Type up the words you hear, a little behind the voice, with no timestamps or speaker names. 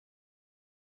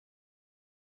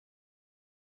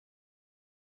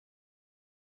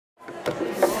Good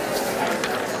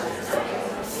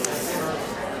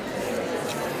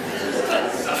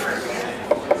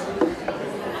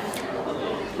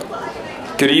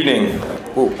evening.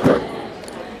 Ooh.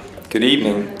 Good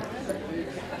evening.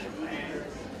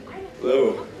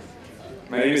 Hello.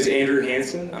 My name is Andrew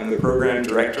Hansen. I'm the program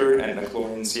director at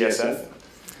McLaurin CSF.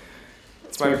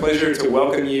 It's my pleasure to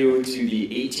welcome you to the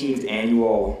 18th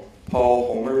annual Paul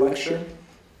Homer Lecture.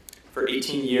 For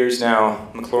 18 years now,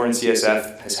 McLaurin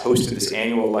CSF has hosted this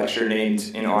annual lecture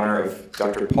named in honor of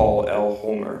Dr. Paul L.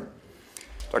 Homer.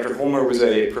 Dr. Homer was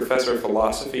a professor of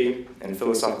philosophy and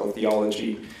philosophical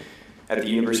theology at the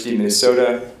University of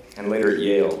Minnesota and later at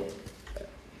Yale.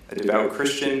 A devout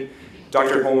Christian,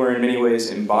 Dr. Homer in many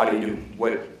ways embodied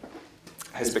what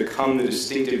has become the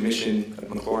distinctive mission of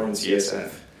McLaurin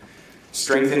CSF,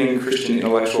 strengthening Christian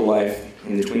intellectual life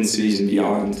in the Twin Cities and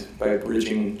beyond by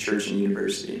bridging church and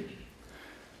university.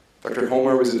 Dr.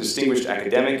 Homer was a distinguished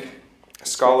academic, a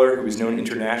scholar who was known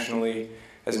internationally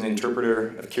as an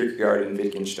interpreter of Kierkegaard and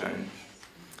Wittgenstein.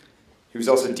 He was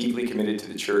also deeply committed to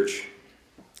the church.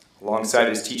 Alongside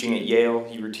his teaching at Yale,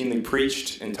 he routinely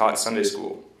preached and taught Sunday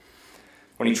school.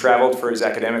 When he traveled for his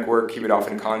academic work, he would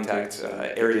often contact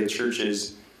area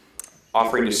churches,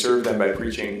 offering to serve them by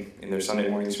preaching in their Sunday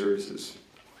morning services.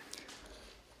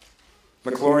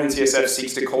 McLaurin CSF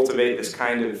seeks to cultivate this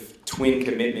kind of twin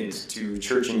commitment to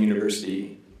church and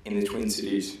university in the Twin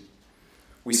Cities.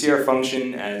 We see our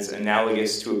function as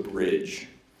analogous to a bridge.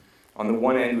 On the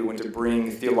one end, we want to bring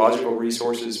theological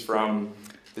resources from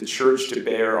the church to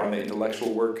bear on the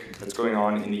intellectual work that's going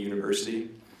on in the university.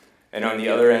 And on the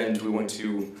other end, we want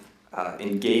to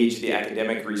engage the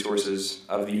academic resources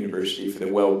of the university for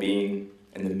the well-being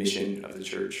and the mission of the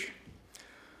church.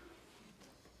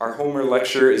 Our Homer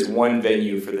Lecture is one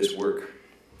venue for this work.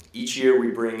 Each year we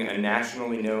bring a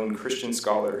nationally known Christian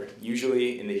scholar,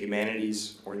 usually in the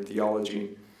humanities or in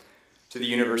theology, to the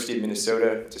University of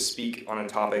Minnesota to speak on a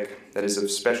topic that is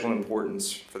of special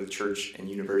importance for the church and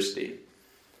university.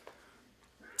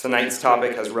 Tonight's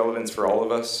topic has relevance for all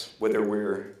of us, whether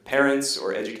we're parents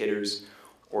or educators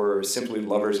or simply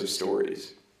lovers of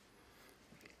stories.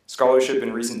 Scholarship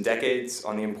in recent decades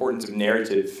on the importance of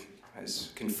narrative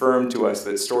has confirmed to us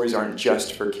that stories aren't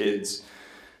just for kids,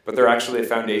 but they're actually a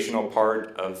foundational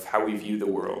part of how we view the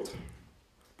world.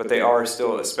 But they are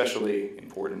still especially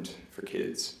important for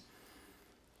kids.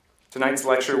 Tonight's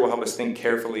lecture will help us think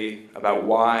carefully about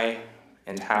why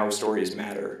and how stories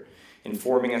matter,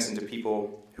 informing us into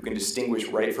people who can distinguish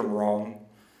right from wrong,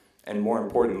 and more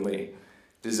importantly,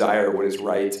 desire what is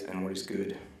right and what is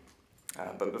good.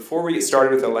 But before we get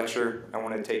started with the lecture, I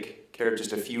want to take care of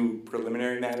just a few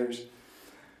preliminary matters.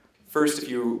 First, if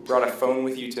you brought a phone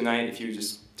with you tonight, if you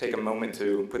just take a moment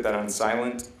to put that on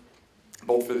silent,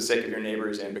 both for the sake of your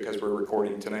neighbors and because we're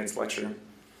recording tonight's lecture.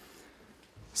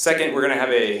 Second, we're going to have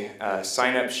a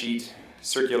sign-up sheet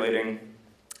circulating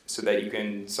so that you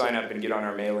can sign up and get on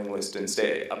our mailing list and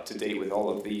stay up to date with all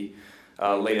of the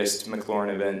latest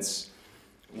McLaurin events.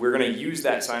 We're going to use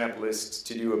that sign-up list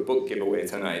to do a book giveaway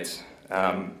tonight.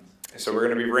 So we're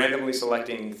going to be randomly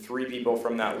selecting 3 people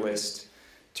from that list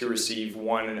to receive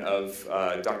one of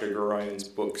Dr. Guroian's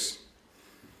books.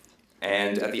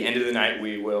 And at the end of the night,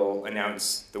 we will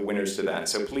announce the winners to that.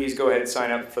 So please go ahead and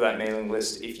sign up for that mailing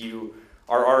list. If you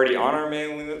are already on our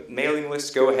mailing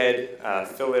list, go ahead,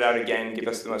 fill it out again, give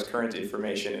us the most current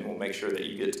information, and we'll make sure that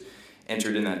you get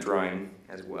entered in that drawing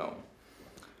as well.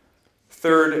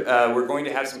 Third, we're going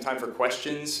to have some time for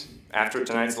questions after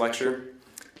tonight's lecture.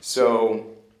 So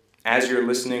as you're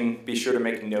listening, be sure to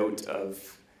make note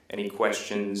of any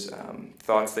questions,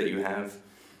 thoughts that you have,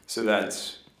 so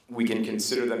that we can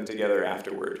consider them together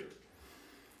afterward.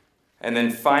 And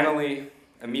then finally,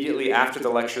 immediately after the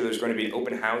lecture, there's going to be an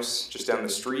open house just down the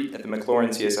street at the McLaurin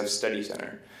CSF Study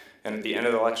Center. And at the end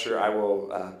of the lecture, I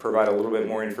will provide a little bit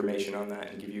more information on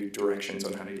that and give you directions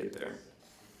on how to get there.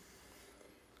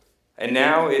 And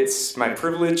now it's my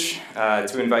privilege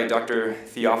to invite Dr.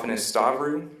 Theophanis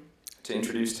Stavru to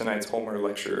introduce tonight's Homer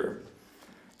lecturer.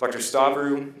 Dr.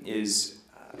 Stavru is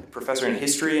a professor in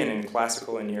history and in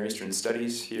classical and Near Eastern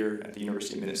studies here at the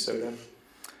University of Minnesota.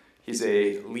 He's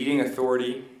a leading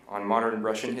authority on modern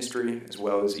Russian history as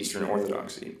well as Eastern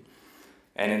Orthodoxy.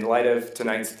 And in light of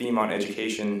tonight's theme on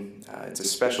education, it's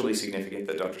especially significant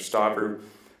that Dr. Stavru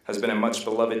has been a much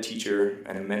beloved teacher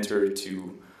and a mentor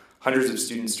to hundreds of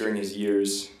students during his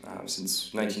years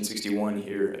since 1961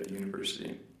 here at the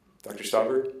university. Dr.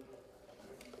 Stavru?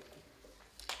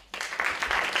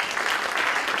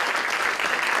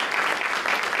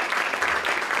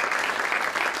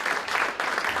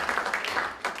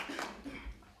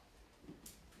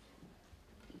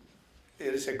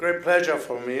 It is a great pleasure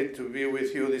for me to be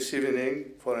with you this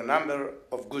evening for a number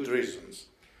of good reasons.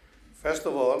 First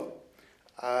of all,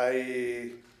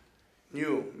 I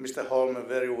knew Mr. Holmer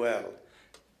very well,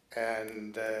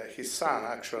 and his son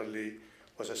actually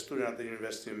was a student at the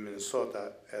University of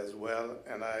Minnesota as well,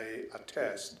 and I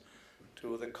attest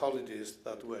to the qualities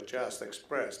that were just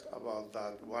expressed about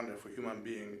that wonderful human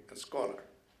being and scholar.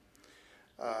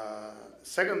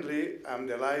 Secondly, I'm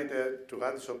delighted to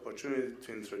have this opportunity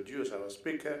to introduce our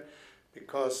speaker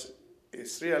because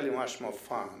it's really much more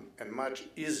fun and much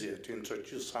easier to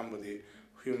introduce somebody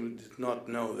whom you did not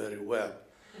know very well.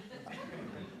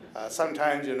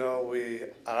 Sometimes, you know, we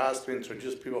are asked to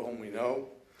introduce people whom we know,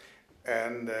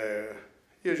 and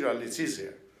usually it's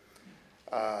easier.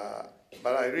 But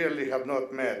I really have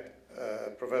not met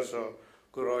Professor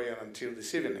Guroian until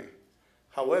this evening.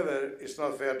 However, it's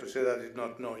not fair to say that I did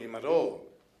not know him at all.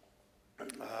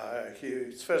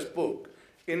 His first book,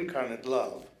 Incarnate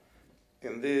Love,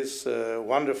 in this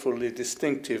wonderfully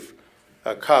distinctive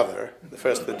cover, the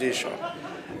first edition,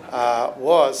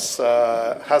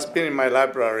 has been in my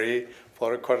library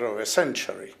for a quarter of a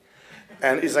century.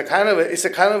 And it's a kind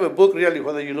of a book, really,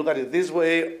 whether you look at it this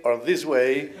way or this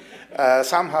way,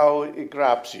 somehow it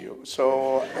grabs you.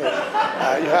 So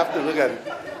you have to look at it.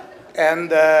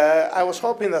 And I was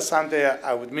hoping that someday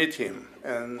I would meet him,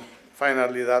 and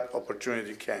finally that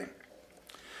opportunity came.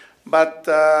 But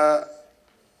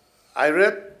I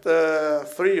read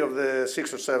 3 of the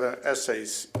 6 or 7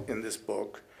 essays in this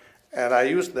book, and I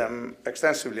used them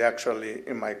extensively, actually,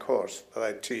 in my course that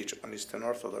I teach on Eastern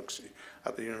Orthodoxy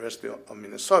at the University of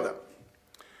Minnesota.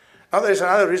 Now, there is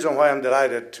another reason why I'm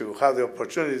delighted to have the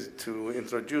opportunity to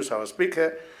introduce our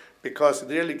speaker, because it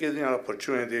really gives me an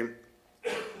opportunity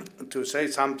to say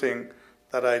something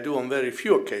that I do on very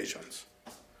few occasions.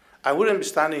 I wouldn't be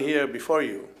standing here before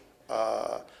you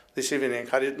this evening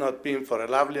had it not been for a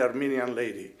lovely Armenian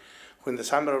lady who in the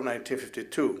summer of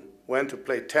 1952 went to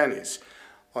play tennis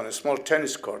on a small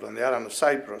tennis court on the island of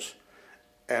Cyprus,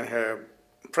 and her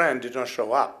friend did not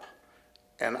show up.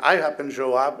 And I happened to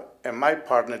show up, and my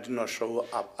partner did not show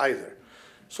up either.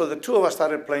 So the two of us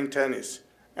started playing tennis,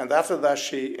 and after that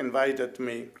she invited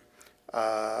me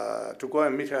to go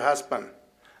and meet her husband.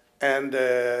 And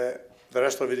the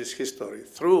rest of it is history.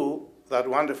 Through that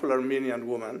wonderful Armenian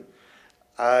woman,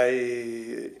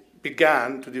 I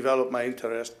began to develop my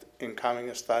interest in coming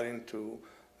and studying to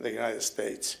the United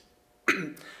States.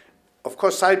 Of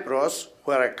course, Cyprus,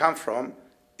 where I come from,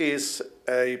 is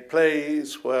a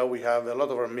place where we have a lot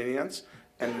of Armenians,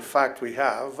 and in fact we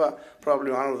have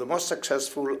probably one of the most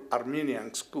successful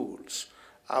Armenian schools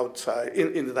outside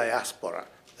in the diaspora,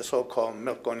 the so-called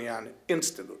Melkonian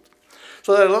Institute.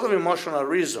 So there are a lot of emotional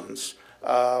reasons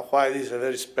why this is a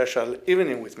very special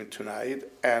evening with me tonight,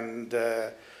 and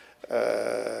the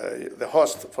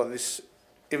host for this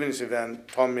evening's event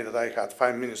told me that I had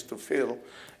 5 minutes to fill,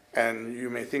 and you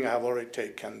may think I have already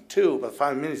taken 2, but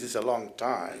 5 minutes is a long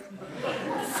time.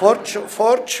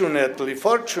 Fortunately,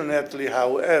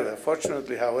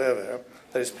 however,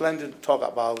 there is plenty to talk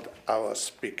about our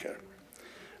speaker.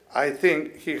 I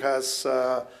think he has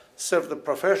served the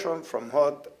profession from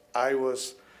what I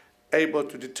was able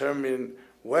to determine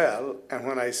well, and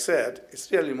when I said it's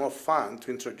really more fun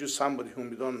to introduce somebody whom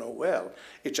you don't know well,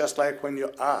 it's just like when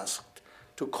you're asked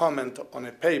to comment on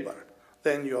a paper,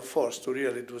 then you're forced to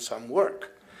really do some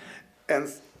work. And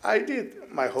I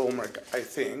did my homework, I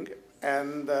think,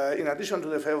 and in addition to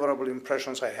the favorable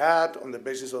impressions I had on the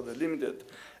basis of the limited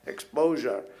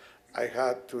exposure I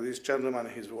had to this gentleman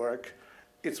and his work,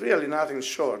 it's really nothing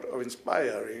short of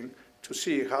inspiring to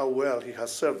see how well he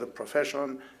has served the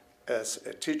profession as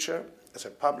a teacher, as a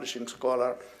publishing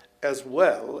scholar, as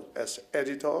well as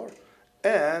editor,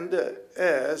 and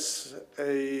as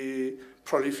a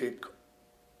prolific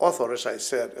author, as I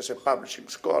said, as a publishing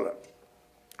scholar.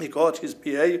 He got his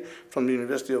BA from the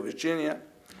University of Virginia,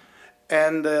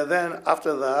 and then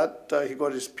after that, he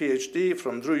got his PhD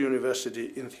from Drew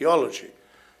University in theology.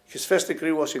 His first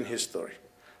degree was in history.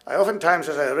 I oftentimes,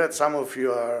 as I read some of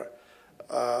your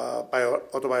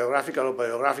autobiographical or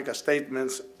biographical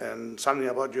statements and something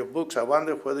about your books, I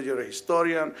wonder whether you're a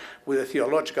historian with a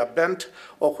theological bent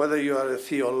or whether you are a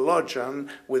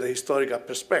theologian with a historical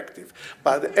perspective.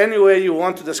 But any way you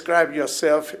want to describe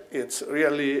yourself, it's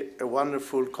really a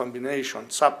wonderful combination,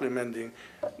 supplementing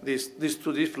these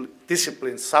 2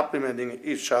 disciplines, supplementing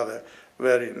each other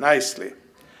very nicely.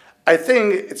 I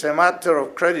think it's a matter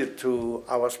of credit to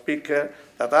our speaker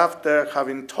that after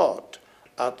having taught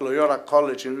at Loyola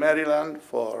College in Maryland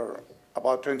for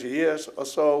about 20 years or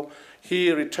so,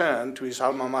 he returned to his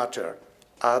alma mater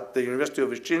at the University of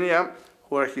Virginia,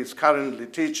 where he's currently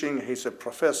teaching. He's a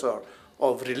professor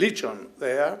of religion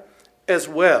there, as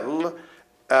well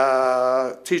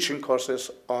teaching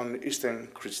courses on Eastern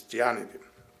Christianity,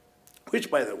 which,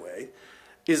 by the way,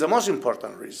 is the most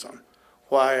important reason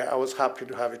why I was happy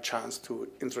to have a chance to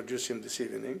introduce him this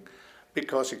evening,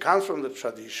 because he comes from the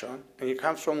tradition, and he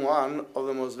comes from one of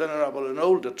the most venerable and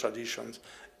older traditions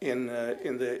in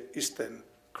the Eastern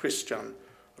Christian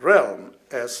realm,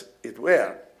 as it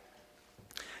were.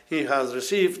 He has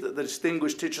received the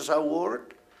Distinguished Teachers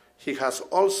Award. He has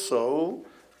also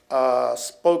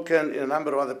spoken in a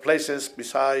number of other places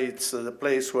besides the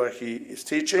place where he is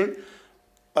teaching.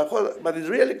 But it's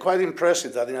really quite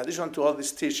impressive that in addition to all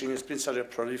this teaching, he's been such a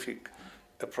prolific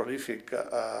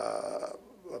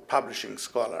publishing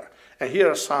scholar. And here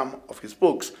are some of his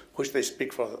books, which they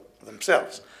speak for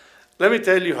themselves. Let me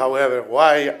tell you, however,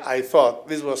 why I thought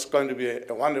this was going to be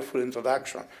a wonderful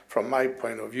introduction from my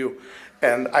point of view.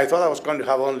 And I thought I was going to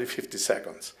have only 50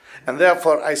 seconds. And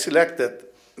therefore, I selected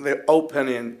the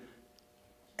opening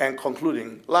and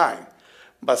concluding line.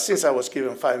 But since I was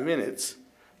given 5 minutes,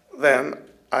 then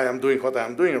I am doing what I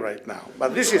am doing right now.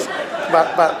 But this is,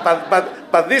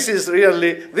 but this is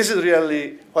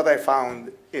really what I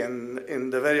found in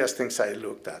the various things I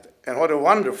looked at. And what a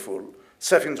wonderful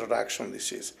self-introduction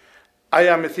this is. I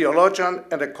am a theologian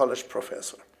and a college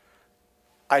professor.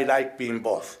 I like being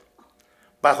both.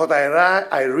 But what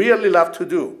I really love to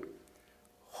do,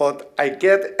 what I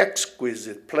get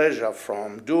exquisite pleasure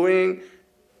from doing,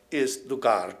 is to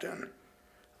garden.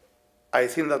 I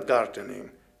think that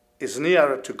gardening is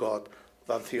nearer to God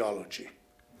than theology.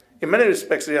 In many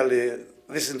respects, really,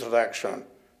 this introduction,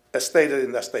 as stated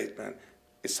in the statement,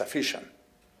 is sufficient.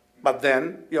 But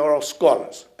then you're all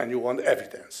scholars, and you want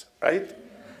evidence, right?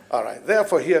 All right,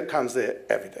 therefore, here comes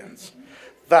the evidence.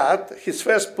 That his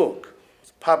first book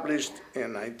was published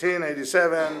in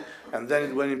 1987, and then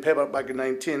it went in paperback in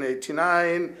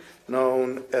 1989,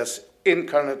 known as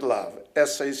Incarnate Love,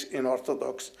 Essays in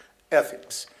Orthodox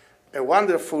Ethics. A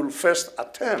wonderful first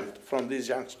attempt from this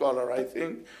young scholar, I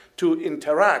think, to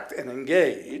interact and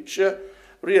engage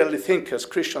really thinkers,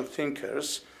 Christian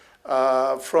thinkers,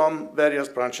 from various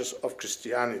branches of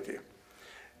Christianity.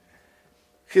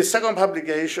 His second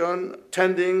publication,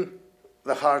 Tending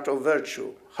the Heart of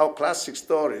Virtue, How Classic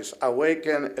Stories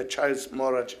Awaken a Child's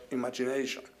Moral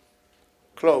Imagination,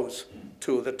 close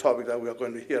to the topic that we are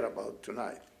going to hear about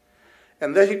tonight.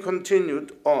 And then he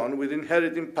continued on with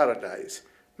Inheriting Paradise,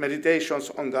 Meditations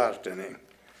on Gardening.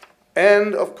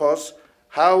 And, of course,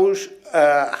 How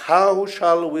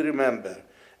Shall We Remember?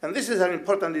 And this is an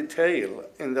important detail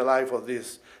in the life of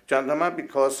this gentleman,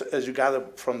 because as you gather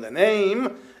from the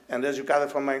name, and as you gather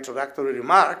from my introductory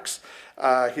remarks,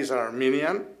 he's an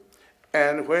Armenian.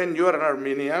 And when you're an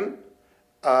Armenian,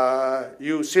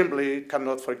 you simply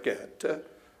cannot forget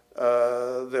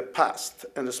the past,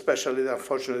 and especially the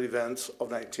unfortunate events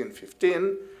of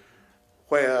 1915,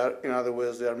 where, in other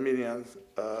words, the Armenians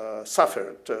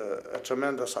suffered a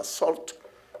tremendous assault,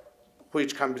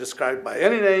 which can be described by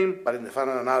any name, but in the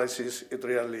final analysis, it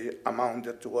really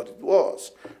amounted to what it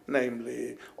was,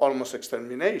 namely almost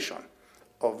extermination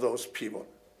of those people.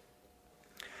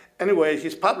 Anyway,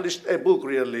 he's published a book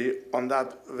really on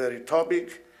that very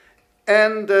topic,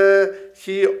 and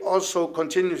he also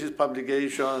continues his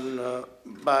publication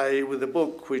with a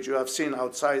book which you have seen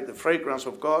outside, The Fragrance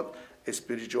of God, A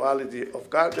Spirituality of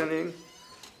Gardening,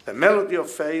 The Melody of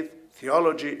Faith,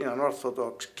 Theology in an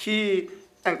Orthodox Key,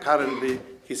 and currently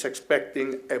he's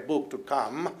expecting a book to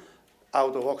come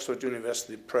out of Oxford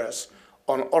University Press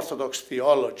on Orthodox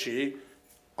theology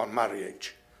on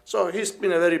marriage. So he's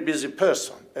been a very busy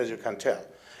person, as you can tell.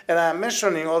 And I'm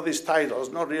mentioning all these titles,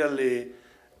 not really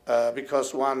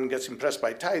because one gets impressed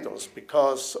by titles.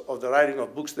 Because of the writing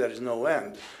of books, there is no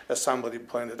end, as somebody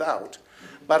pointed out.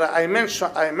 But I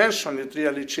mention it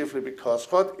really chiefly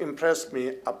because what impressed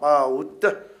me about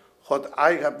what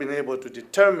I have been able to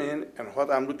determine and what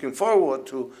I'm looking forward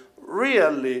to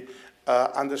really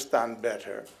understand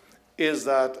better is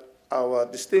that our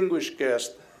distinguished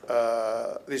guest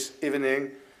this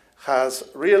evening has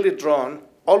really drawn,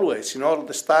 always in all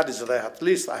the studies that at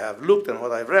least I have looked and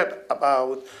what I've read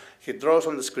about, he draws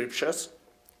on the scriptures,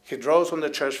 he draws on the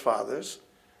church fathers,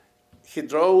 he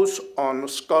draws on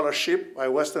scholarship by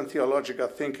Western theological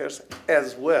thinkers,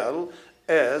 as well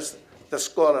as the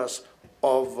scholars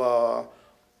of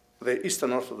the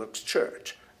Eastern Orthodox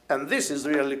Church. And this is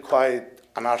really quite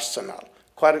an arsenal,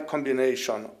 quite a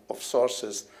combination of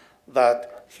sources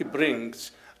that he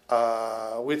brings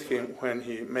with him when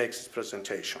he makes his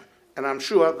presentation. And I'm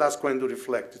sure that's going to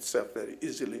reflect itself very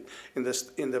easily in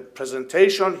the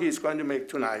presentation he's going to make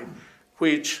tonight,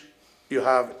 which you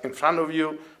have in front of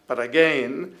you. But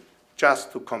again,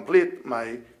 just to complete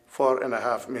my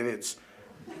 4.5 minutes,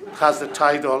 has the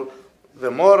title, The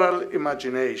Moral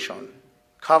Imagination,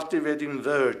 Cultivating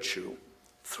Virtue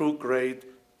Through Great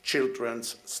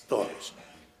Children's Stories.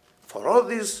 For all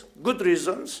these good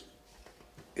reasons,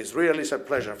 it really is a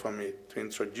pleasure for me to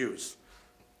introduce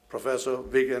Professor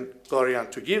Vigen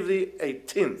Guroian to give the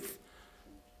 18th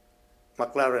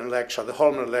McLaren Lecture, the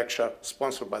Holmer Lecture,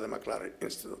 sponsored by the McLaren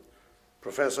Institute.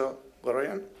 Professor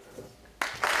Guroian.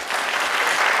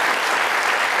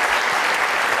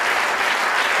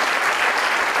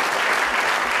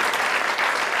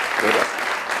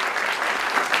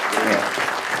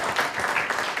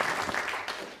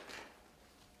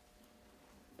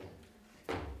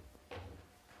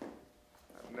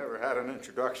 I've never had an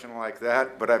introduction like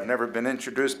that, but I've never been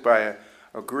introduced by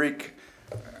a Greek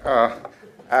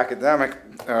academic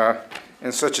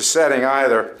in such a setting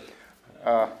either.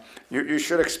 You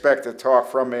should expect a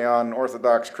talk from me on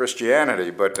Orthodox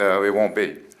Christianity, but it won't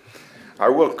be. I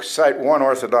will cite one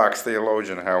Orthodox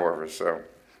theologian, however, so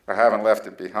I haven't left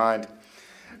it behind.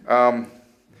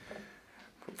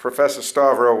 Professor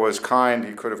Stavro was kind.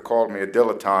 He could have called me a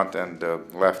dilettante and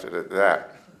left it at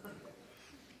that.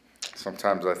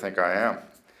 Sometimes I think I am.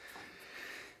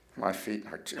 My feet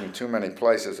are in too many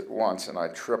places at once, and I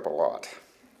trip a lot.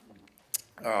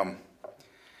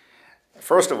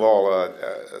 First of all,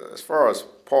 as far as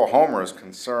Paul Homer is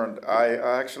concerned, I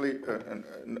actually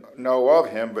know of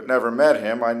him but never met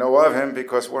him. I know of him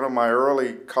because one of my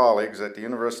early colleagues at the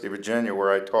University of Virginia,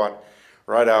 where I taught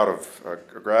right out of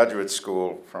graduate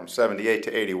school from 78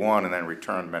 to 81 and then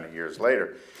returned many years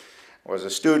later, was a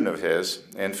student of his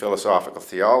in philosophical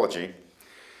theology,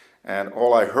 and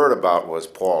all I heard about was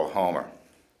Paul Homer,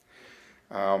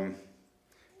 and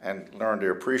learned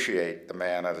to appreciate the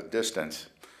man at a distance.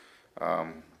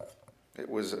 It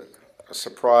was a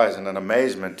surprise and an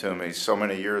amazement to me so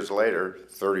many years later,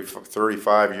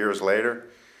 35 years later,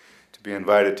 to be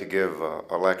invited to give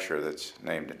a lecture that's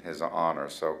named in his honor.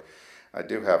 So I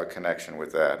do have a connection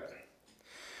with that.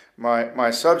 My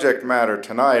subject matter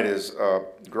tonight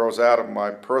grows out of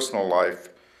my personal life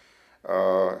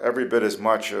every bit as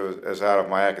much as out of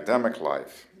my academic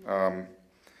life.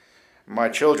 My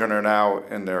children are now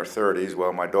in their 30s.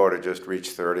 Well, my daughter just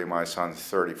reached 30, my son's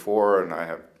 34, and I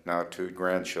have now 2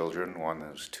 grandchildren, one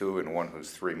who's 2 and one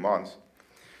who's 3 months,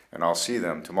 and I'll see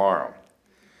them tomorrow.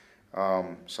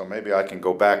 So maybe I can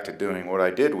go back to doing what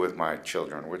I did with my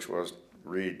children, which was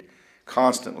read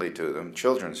constantly to them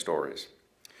children's stories.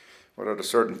 But at a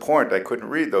certain point, I couldn't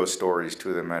read those stories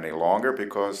to them any longer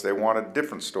because they wanted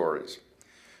different stories.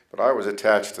 But I was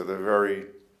attached to the very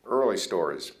early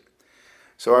stories.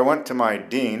 So I went to my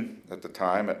dean at the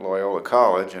time at Loyola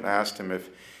College and asked him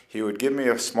if he would give me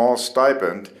a small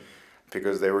stipend,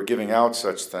 because they were giving out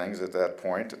such things at that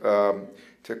point,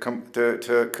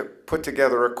 to put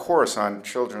together a course on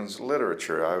children's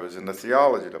literature. I was in the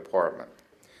theology department.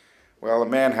 Well, a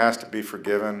man has to be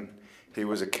forgiven. He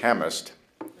was a chemist.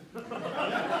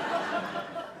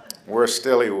 Worse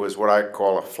still, he was what I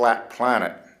call a flat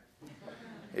planet.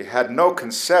 He had no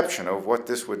conception of what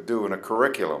this would do in a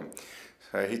curriculum.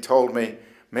 He told me,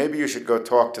 maybe you should go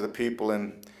talk to the people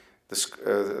in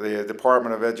the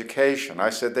Department of Education. I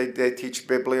said, they teach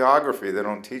bibliography. They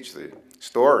don't teach the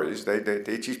stories. They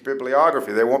teach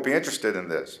bibliography. They won't be interested in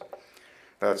this.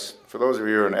 That's, for those of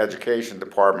you in education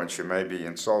departments, you may be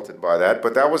insulted by that,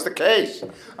 but that was the case.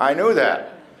 I knew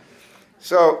that.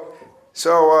 So he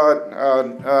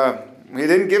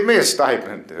didn't give me a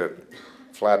stipend,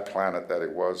 flat planet that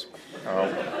it was.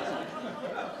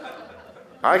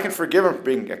 I can forgive him for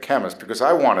being a chemist because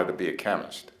I wanted to be a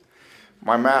chemist.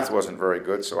 My math wasn't very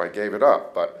good, so I gave it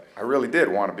up, but I really did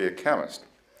want to be a chemist.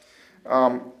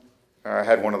 I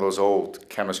had one of those old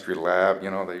chemistry labs,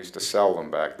 you know, they used to sell them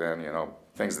back then, you know,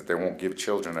 things that they won't give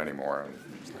children anymore.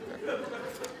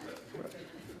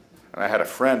 And I had a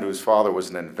friend whose father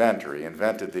was an inventor. He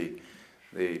invented the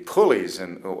pulleys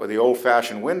in the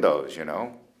old-fashioned windows, you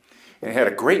know. And he had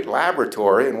a great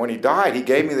laboratory, and when he died, he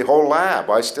gave me the whole lab.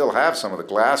 I still have some of the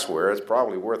glassware. It's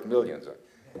probably worth millions.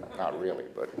 Not really,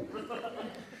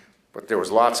 but there was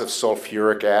lots of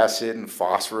sulfuric acid and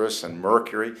phosphorus and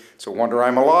mercury. It's a wonder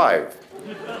I'm alive.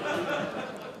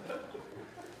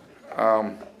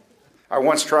 I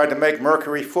once tried to make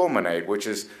mercury fulminate, which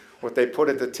is what they put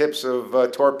at the tips of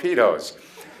torpedoes.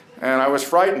 And I was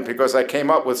frightened because I came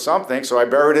up with something, so I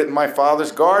buried it in my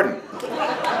father's garden.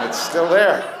 And it's still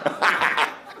there.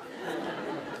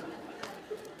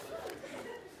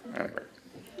 Anyway.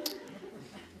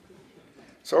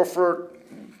 So for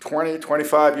 20,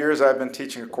 25 years, I've been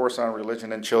teaching a course on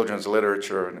religion and children's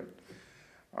literature. And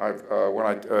when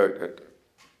I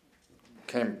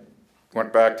came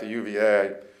went back to UVA.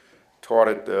 I taught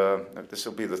it, this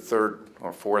will be the third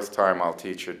or fourth time I'll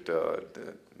teach it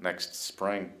next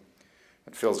spring.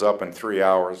 It fills up in 3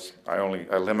 hours. I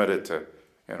limit it to,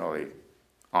 the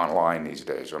online these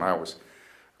days. When I was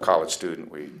a college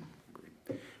student, we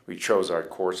chose our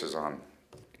courses on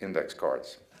index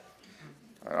cards.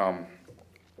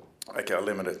 I can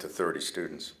limit it to 30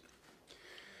 students.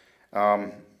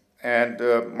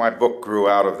 My book grew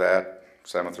out of that,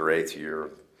 7th or 8th year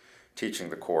of teaching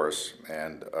the course,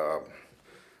 and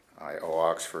I owe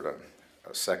Oxford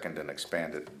a second and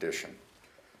expanded edition,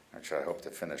 which I hope to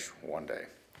finish one day.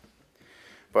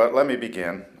 But let me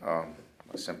begin by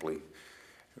simply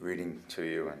reading to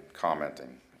you and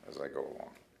commenting as I go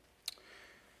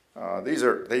along. These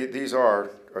are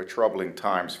troubling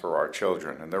times for our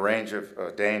children, and the range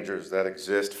of dangers that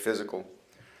exist, physical,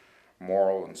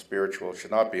 moral, and spiritual,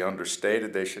 should not be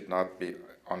understated. They should not be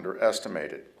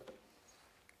underestimated.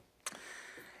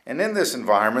 And in this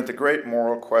environment, the great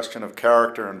moral question of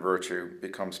character and virtue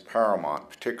becomes paramount,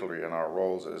 particularly in our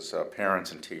roles as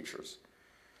parents and teachers.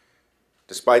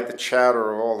 Despite the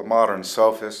chatter of all the modern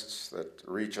sophists that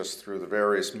reach us through the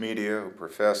various media who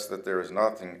profess that there is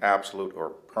nothing absolute or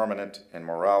permanent in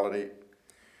morality,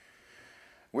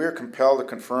 we are compelled to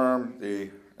confirm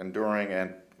the enduring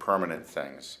and permanent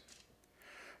things.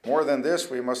 More than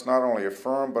this, we must not only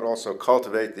affirm but also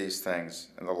cultivate these things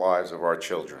in the lives of our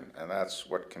children, and that's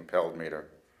what compelled me to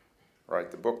write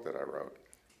the book that I wrote.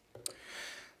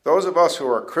 Those of us who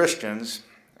are Christians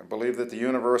believe that the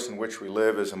universe in which we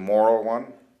live is a moral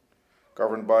one,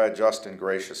 governed by a just and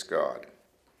gracious God.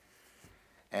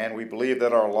 And we believe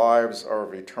that our lives are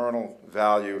of eternal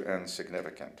value and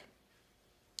significant.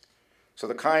 So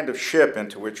the kind of ship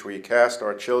into which we cast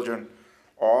our children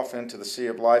off into the sea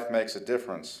of life makes a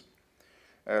difference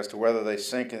as to whether they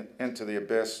sink into the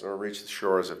abyss or reach the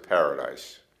shores of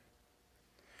paradise.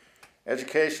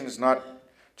 Education is not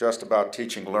just about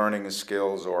teaching learning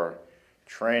skills or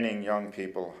training young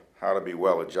people how to be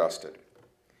well-adjusted.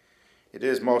 It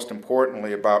is most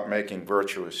importantly about making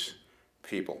virtuous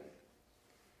people.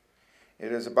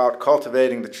 It is about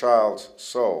cultivating the child's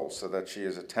soul so that she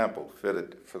is a temple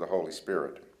fitted for the Holy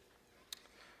Spirit.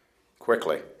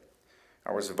 Quickly,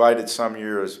 I was invited some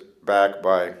years back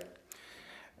by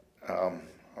a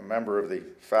member of the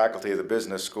faculty of the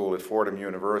business school at Fordham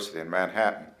University in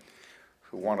Manhattan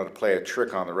who wanted to play a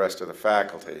trick on the rest of the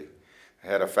faculty. I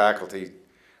had a faculty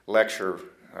lecture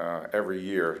every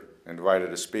year,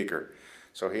 invited a speaker.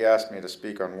 So he asked me to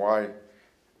speak on why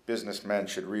businessmen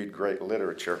should read great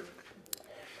literature.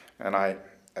 And I,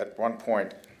 at one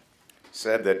point,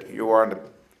 said that you are in the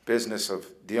business of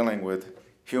dealing with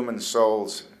human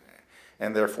souls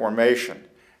and their formation.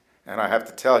 And I have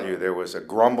to tell you, there was a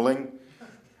grumbling,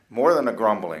 more than a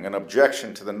grumbling, an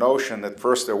objection to the notion that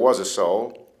first there was a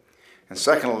soul, and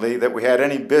secondly, that we had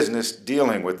any business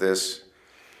dealing with this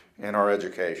in our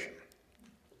education.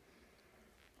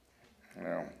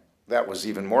 That was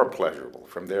even more pleasurable.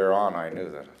 From there on, I knew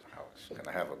that I was going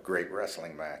to have a great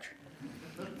wrestling match.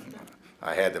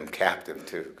 I had them captive,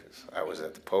 too, because I was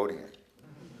at the podium.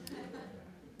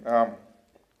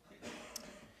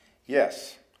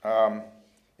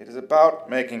 It is about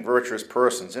making virtuous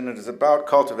persons, and it is about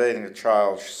cultivating the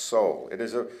child's soul. It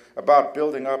is about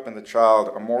building up in the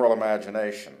child a moral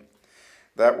imagination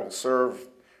that will serve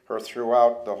her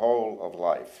throughout the whole of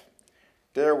life.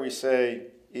 Dare we say,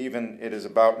 even it is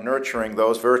about nurturing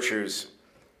those virtues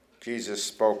Jesus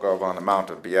spoke of on the Mount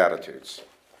of Beatitudes.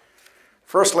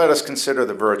 First, let us consider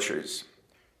the virtues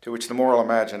to which the moral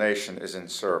imagination is in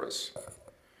service.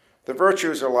 The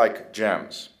virtues are like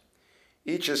gems.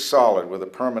 Each is solid with a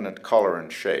permanent color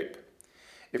and shape.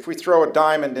 If we throw a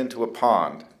diamond into a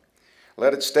pond,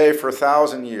 let it stay for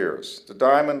 1,000 years. The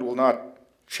diamond will not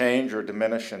change or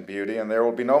diminish in beauty, and there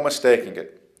will be no mistaking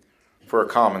it for a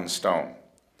common stone.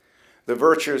 The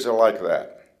virtues are like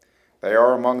that. They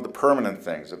are among the permanent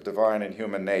things of divine and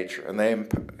human nature,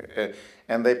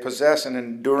 and they possess an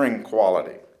enduring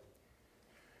quality.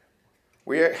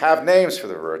 We have names for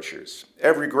the virtues.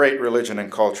 Every great religion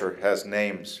and culture has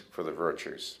names for the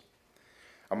virtues.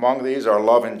 Among these are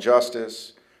love and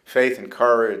justice, faith and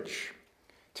courage,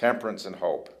 temperance and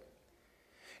hope.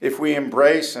 If we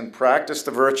embrace and practice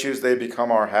the virtues, they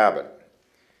become our habit,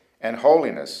 and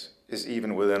holiness is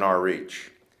even within our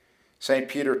reach. St.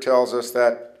 Peter tells us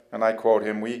that, and I quote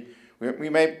him, we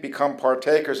may become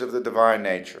partakers of the divine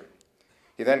nature.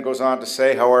 He then goes on to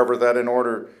say, however, that in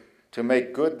order to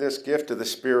make good this gift of the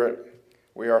Spirit,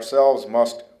 we ourselves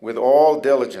must, with all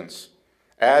diligence,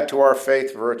 add to our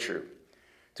faith virtue,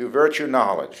 to virtue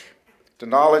knowledge, to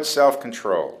knowledge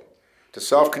self-control, to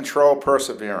self-control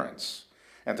perseverance,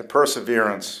 and to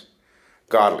perseverance,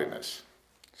 godliness.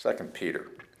 2 Peter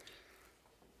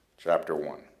chapter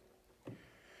 1.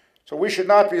 So we should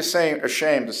not be ashamed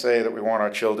to say that we want our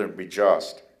children to be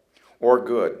just, or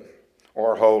good,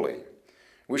 or holy.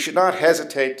 We should not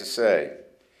hesitate to say,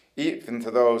 even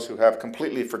to those who have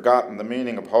completely forgotten the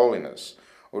meaning of holiness,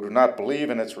 or do not believe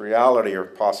in its reality or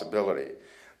possibility,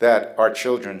 that our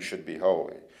children should be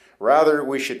holy. Rather,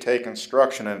 we should take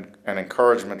instruction and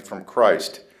encouragement from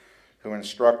Christ, who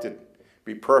instructed,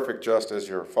 "Be perfect just as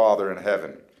your Father in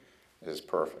heaven is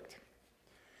perfect."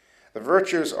 The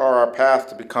virtues are our path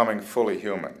to becoming fully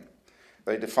human.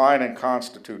 They define and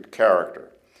constitute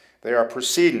character. They are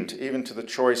precedent even to the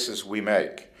choices we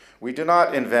make. We do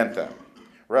not invent them.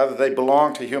 Rather, they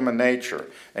belong to human nature,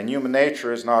 and human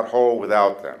nature is not whole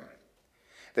without them.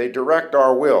 They direct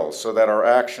our will so that our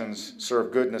actions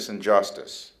serve goodness and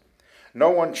justice. No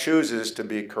one chooses to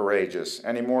be courageous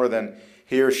any more than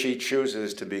he or she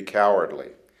chooses to be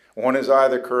cowardly. One is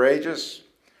either courageous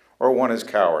or one is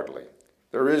cowardly.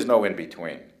 There is no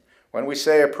in-between. When we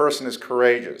say a person is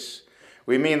courageous,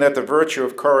 we mean that the virtue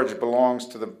of courage belongs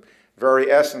to the very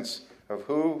essence of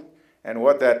who and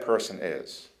what that person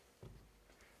is.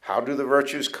 How do the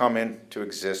virtues come into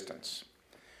existence?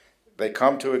 They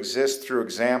come to exist through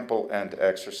example and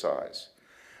exercise,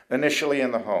 initially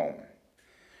in the home,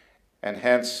 and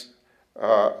hence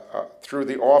through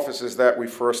the offices that we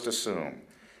first assume,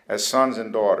 as sons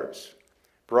and daughters,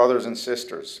 brothers and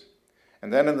sisters,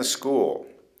 and then in the school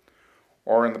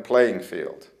or in the playing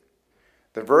field.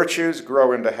 The virtues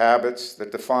grow into habits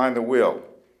that define the will,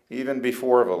 even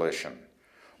before volition.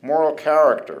 Moral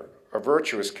character, a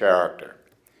virtuous character,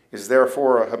 is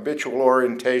therefore a habitual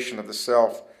orientation of the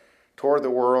self toward the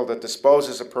world that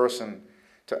disposes a person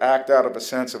to act out of a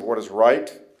sense of what is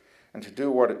right and to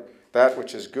do that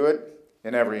which is good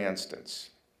in every instance.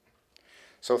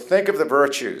 So think of the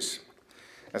virtues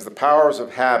as the powers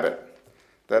of habit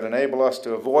that enable us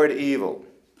to avoid evil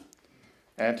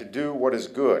and to do what is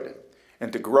good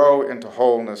and to grow into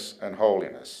wholeness and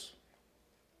holiness.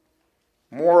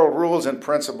 Moral rules and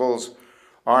principles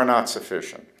are not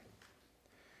sufficient.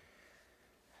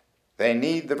 They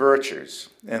need the virtues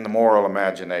in the moral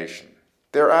imagination.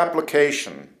 Their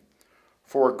application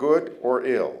for good or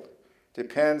ill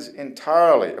depends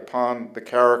entirely upon the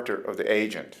character of the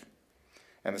agent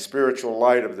and the spiritual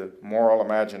light of the moral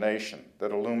imagination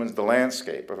that illumines the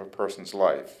landscape of a person's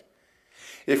life.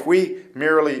 If we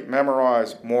merely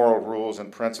memorize moral rules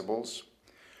and principles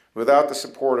without the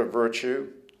support of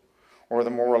virtue or the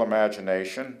moral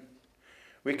imagination,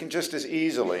 we can just as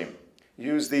easily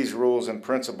use these rules and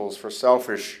principles for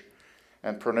selfish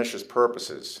and pernicious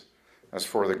purposes as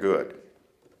for the good.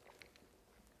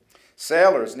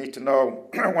 Sailors need to know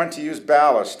when to use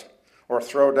ballast or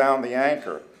throw down the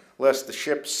anchor, lest the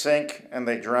ship sink and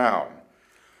they drown.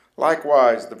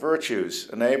 Likewise, the virtues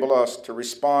enable us to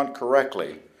respond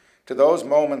correctly to those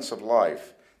moments of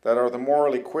life that are the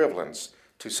moral equivalents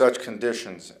to such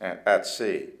conditions at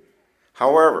sea.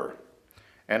 However,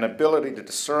 an ability to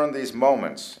discern these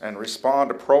moments and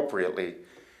respond appropriately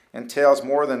entails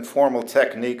more than formal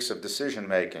techniques of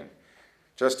decision-making.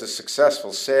 Just as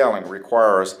successful sailing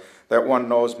requires that one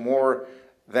knows more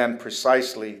than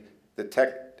precisely the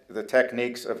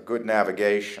techniques of good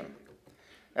navigation.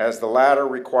 As the latter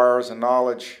requires a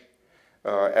knowledge,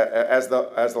 as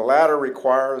the latter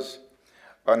requires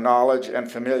a knowledge and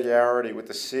familiarity with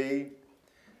the sea,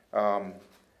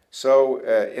 so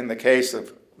in the case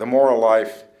of the moral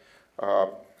life,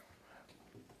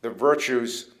 the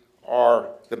virtues are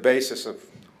the basis of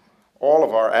all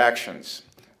of our actions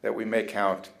that we may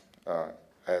count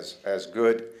as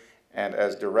good and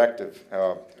as directive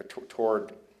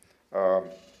toward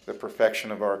the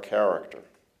perfection of our character.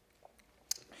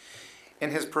 In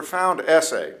his profound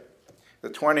essay,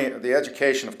 The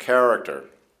Education of Character,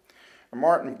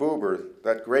 Martin Buber,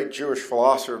 that great Jewish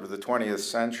philosopher of the 20th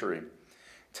century,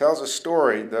 tells a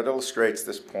story that illustrates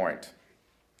this point.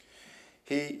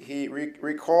 He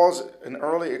recalls an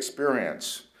early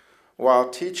experience while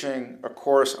teaching a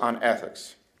course on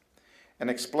ethics and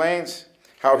explains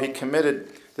how he committed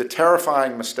the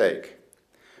terrifying mistake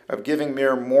of giving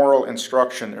mere moral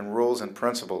instruction in rules and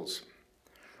principles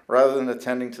rather than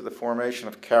attending to the formation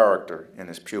of character in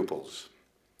his pupils.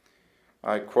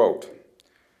 I quote,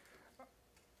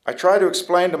 "I try to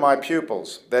explain to my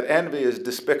pupils that envy is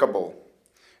despicable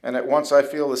and at once I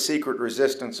feel the secret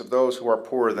resistance of those who are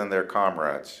poorer than their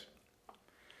comrades.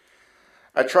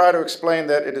 I try to explain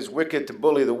that it is wicked to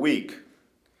bully the weak,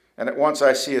 and at once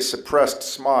I see a suppressed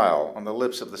smile on the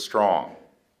lips of the strong.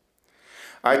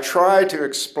 I try to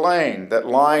explain that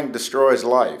lying destroys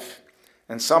life,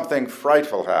 and something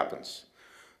frightful happens,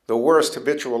 The worst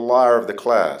habitual liar of the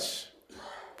class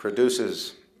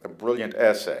produces a brilliant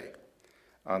essay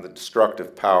on the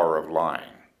destructive power of lying.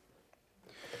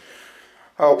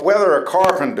 Whether or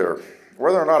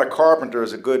not a carpenter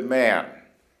is a good man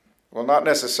will not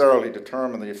necessarily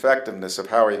determine the effectiveness of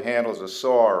how he handles a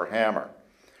saw or hammer,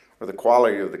 or the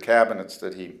quality of the cabinets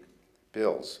that he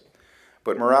builds.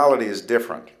 But morality is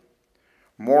different.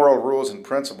 Moral rules and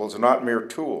principles are not mere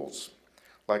tools,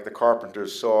 like the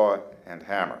carpenter's saw and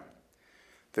hammer.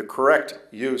 The correct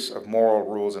use of moral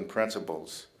rules and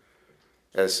principles,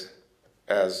 as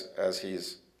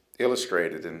he's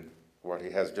illustrated in what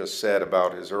he has just said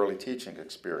about his early teaching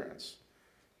experience,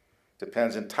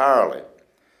 depends entirely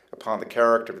upon the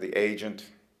character of the agent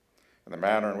and the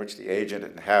manner in which the agent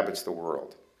inhabits the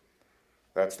world.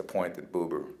 That's the point that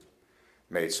Buber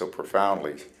made so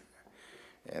profoundly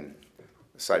in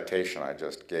the citation I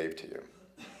just gave to you.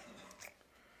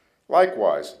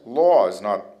 Likewise, law is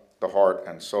not the heart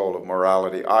and soul of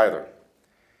morality either.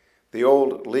 The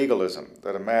old legalism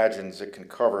that imagines it can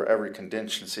cover every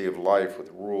contingency of life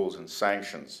with rules and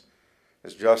sanctions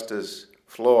is just as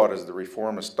flawed as the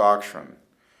reformist doctrine,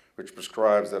 which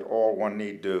prescribes that all one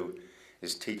need do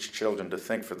is teach children to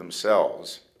think for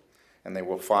themselves, and they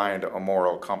will find a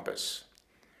moral compass,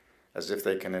 as if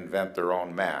they can invent their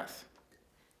own math.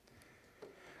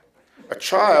 A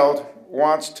child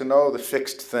wants to know the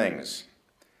fixed things,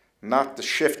 not the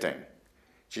shifting.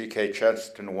 G.K.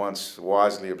 Chesterton once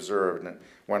wisely observed and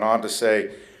went on to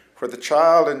say, "For the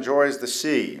child enjoys the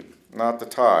sea, not the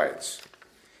tides.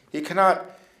 He cannot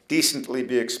decently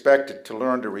be expected to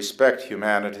learn to respect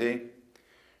humanity,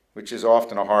 which is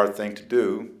often a hard thing to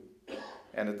do,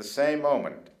 and at the same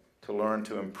moment to learn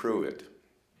to improve it."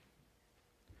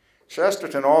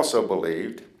 Chesterton also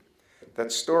believed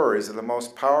that stories are the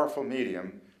most powerful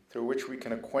medium through which we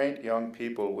can acquaint young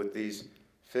people with these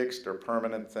fixed or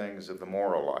permanent things of the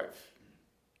moral life,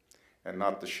 and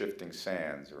not the shifting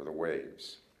sands or the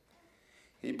waves.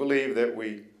 He believed that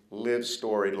we live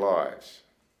storied lives,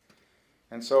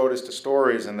 and so it is to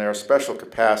stories and their special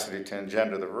capacity to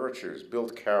engender the virtues,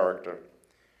 build character,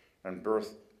 and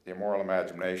birth the moral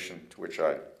imagination to which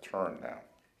I turn now.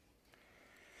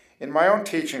 In my own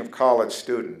teaching of college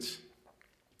students,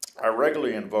 I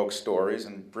regularly invoke stories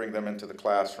and bring them into the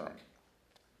classroom.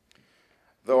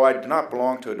 Though I do not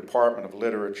belong to a department of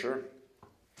literature,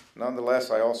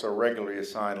 nonetheless I also regularly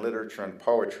assign literature and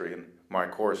poetry in my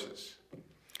courses.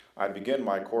 I begin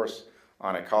my course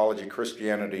on ecology,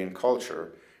 Christianity, and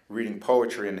culture reading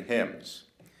poetry and hymns,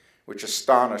 which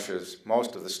astonishes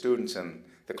most of the students in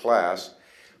the class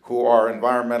who are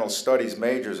environmental studies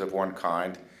majors of one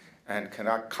kind and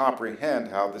cannot comprehend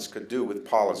how this could do with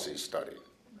policy study.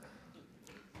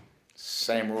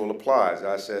 Same rule applies.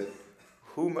 I said,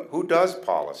 who does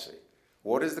policy?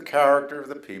 What is the character of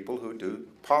the people who do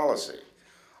policy?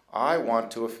 I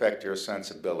want to affect your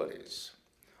sensibilities.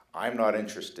 I'm not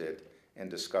interested in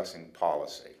discussing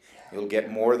policy. You'll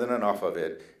get more than enough of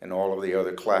it in all of the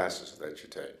other classes that you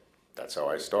take. That's how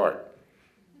I start.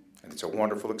 And it's a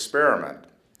wonderful experiment.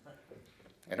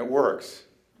 And it works.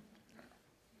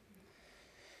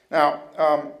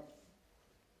 Now,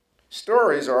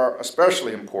 stories are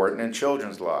especially important in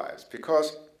children's lives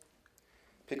because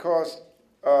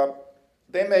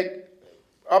they make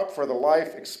up for the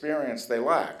life experience they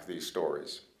lack, these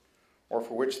stories, or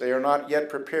for which they are not yet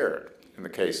prepared in the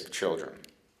case of children.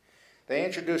 They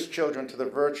introduce children to the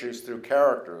virtues through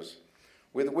characters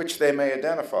with which they may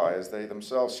identify as they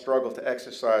themselves struggle to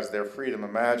exercise their freedom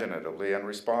imaginatively and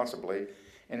responsibly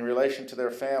in relation to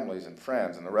their families and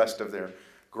friends and the rest of their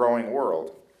growing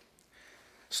world.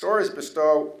 Stories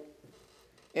bestow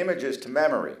images to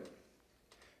memory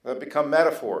that become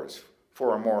metaphors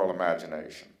for a moral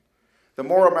imagination. The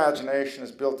moral imagination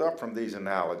is built up from these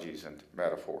analogies and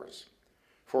metaphors,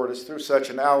 for it is through such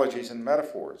analogies and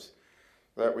metaphors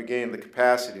that we gain the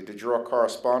capacity to draw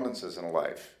correspondences in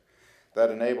life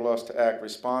that enable us to act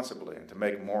responsibly and to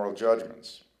make moral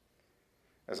judgments.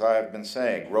 As I have been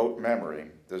saying, rote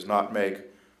memory does not make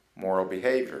moral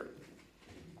behavior.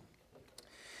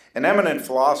 An eminent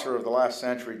philosopher of the last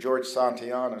century, George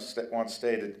Santayana, once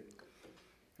stated,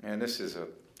 and this is a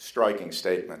striking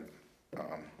statement,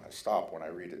 I stop when I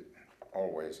read it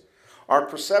always, "Our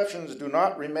perceptions do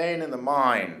not remain in the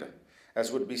mind,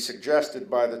 as would be suggested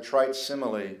by the trite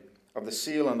simile of the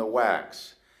seal and the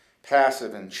wax,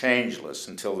 passive and changeless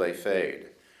until they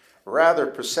fade. Rather,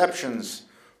 perceptions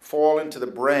fall into the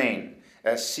brain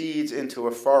as seeds into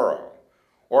a furrow,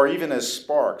 or even as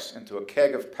sparks into a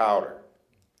keg of powder.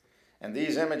 And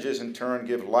these images in turn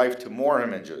give life to more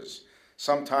images,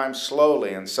 sometimes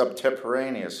slowly and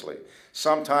subterraneously,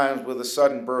 sometimes with a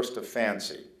sudden burst of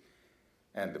fancy.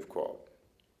 End of quote.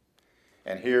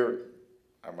 And here,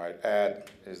 I might add,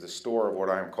 is the store of what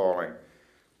I'm calling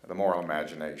the moral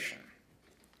imagination.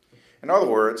 In other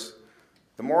words,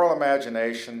 the moral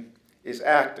imagination is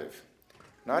active,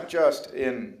 not just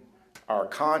in our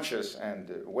conscious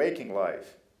and waking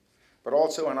life, but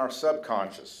also in our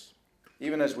subconscious,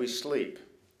 even as we sleep.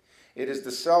 It is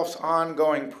the self's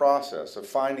ongoing process of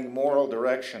finding moral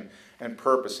direction and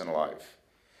purpose in life.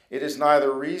 It is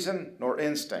neither reason nor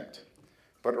instinct,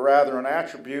 but rather an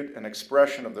attribute and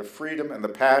expression of the freedom and the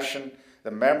passion,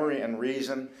 the memory and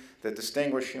reason that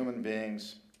distinguish human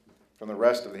beings from the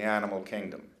rest of the animal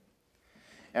kingdom.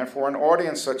 And for an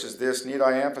audience such as this, need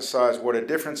I emphasize what a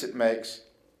difference it makes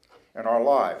in our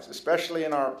lives, especially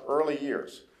in our early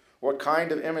years, what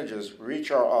kind of images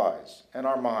reach our eyes and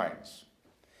our minds,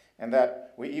 and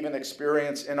that we even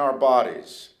experience in our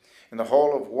bodies, in the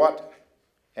whole of what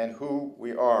and who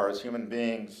we are as human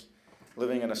beings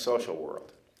living in a social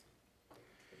world.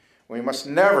 We must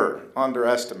never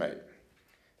underestimate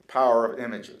the power of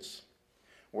images,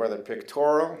 whether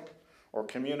pictorial or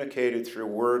communicated through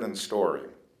word and story.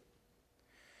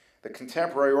 The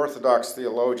contemporary Orthodox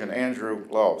theologian Andrew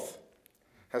Louth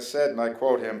has said, and I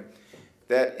quote him,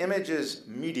 that images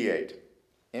mediate.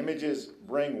 Images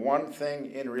bring one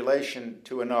thing in relation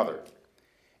to another.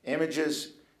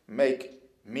 Images make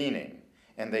meaning.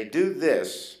 And they do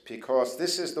this because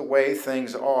this is the way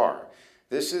things are.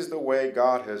 This is the way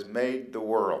God has made the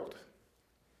world.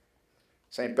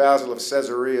 St. Basil of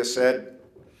Caesarea said,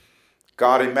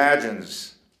 God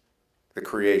imagines the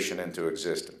creation into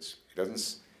existence. He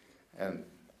doesn't, and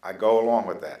I go along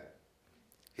with that.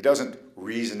 He doesn't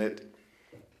reason it.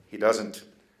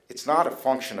 It's not a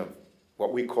function of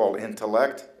what we call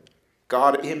intellect.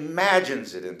 God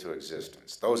imagines it into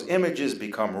existence. Those images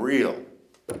become real.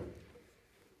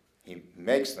 He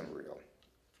makes them real.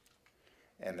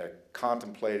 And they're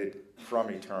contemplated from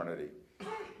eternity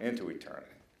into eternity.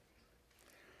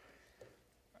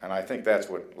 And I think that's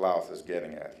what Louth is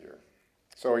getting at here.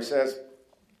 So he says,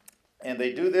 and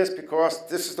they do this because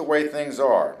this is the way things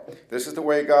are. This is the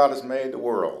way God has made the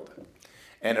world.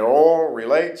 And it all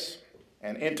relates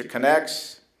and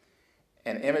interconnects,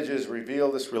 and images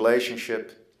reveal this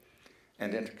relationship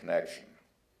and interconnection.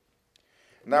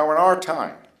 Now in our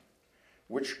time,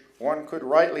 which one could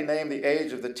rightly name the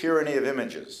age of the tyranny of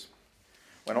images,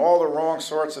 when all the wrong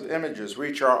sorts of images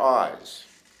reach our eyes,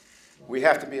 we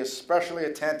have to be especially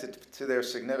attentive to their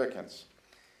significance.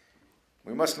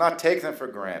 We must not take them for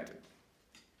granted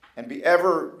and be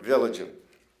ever vigilant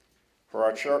for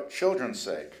our children's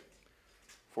sake,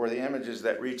 for the images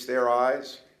that reach their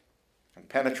eyes and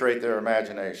penetrate their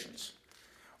imaginations.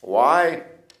 Why?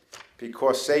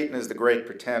 Because Satan is the great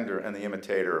pretender and the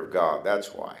imitator of God.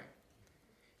 That's why.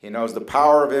 He knows the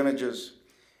power of images,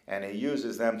 and he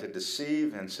uses them to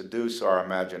deceive and seduce our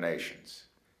imaginations.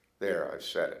 There, I've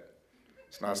said it.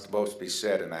 It's not supposed to be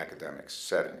said in academic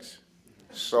settings.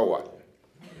 So what?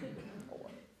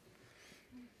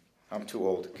 I'm too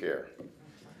old to care.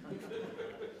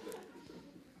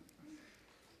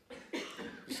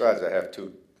 Besides, I have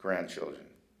 2 grandchildren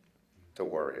to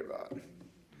worry about.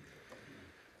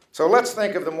 So let's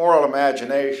think of the moral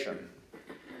imagination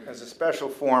as a special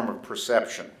form of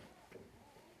perception.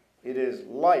 It is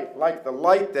light, like the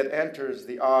light that enters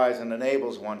the eyes and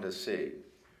enables one to see,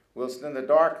 whilst in the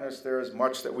darkness there is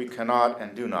much that we cannot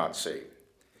and do not see.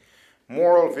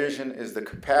 Moral vision is the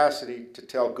capacity to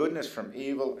tell goodness from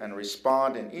evil and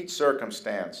respond in each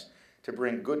circumstance to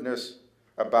bring goodness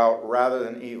about rather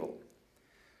than evil.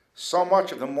 So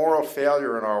much of the moral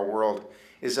failure in our world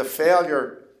is a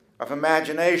failure of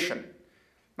imagination,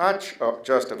 not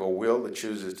just of a will that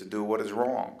chooses to do what is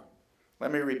wrong.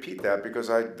 Let me repeat that, because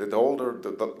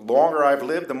the longer I've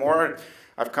lived, the more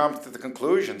I've come to the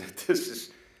conclusion that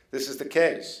this is the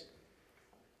case.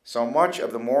 So much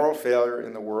of the moral failure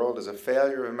in the world is a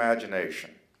failure of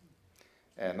imagination,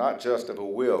 and not just of a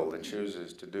will that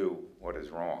chooses to do what is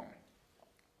wrong.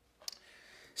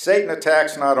 Satan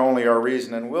attacks not only our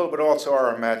reason and will, but also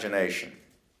our imagination.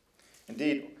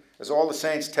 Indeed, as all the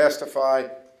saints testify,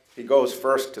 he goes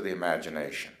first to the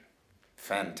imagination.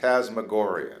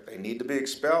 Phantasmagoria. They need to be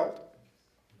expelled.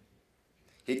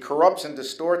 He corrupts and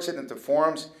distorts it into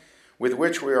forms with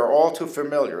which we are all too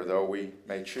familiar, though we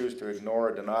may choose to ignore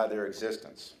or deny their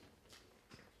existence.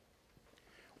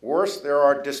 Worse, there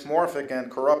are dysmorphic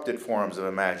and corrupted forms of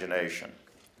imagination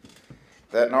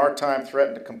that in our time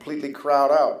threaten to completely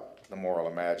crowd out the moral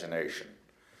imagination,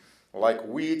 like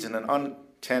weeds in an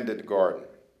untended garden.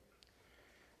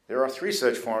 There are 3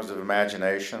 such forms of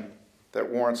imagination that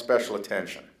warrant special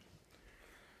attention.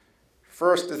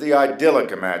 First is the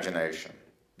idyllic imagination.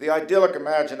 The idyllic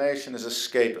imagination is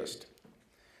escapist,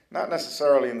 not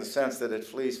necessarily in the sense that it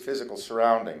flees physical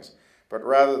surroundings, but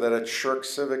rather that it shirks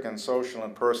civic and social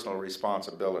and personal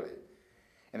responsibility.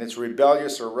 In its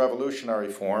rebellious or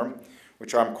revolutionary form,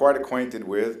 which I'm quite acquainted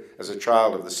with as a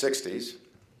child of the 60s,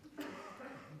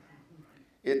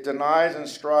 it denies and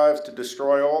strives to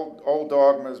destroy old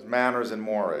dogmas, manners, and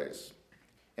mores.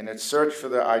 In its search for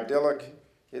the idyllic,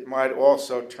 it might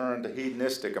also turn to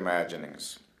hedonistic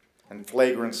imaginings and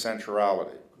flagrant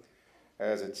sensuality,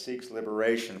 as it seeks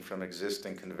liberation from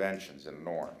existing conventions and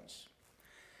norms.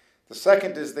 The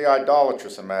second is the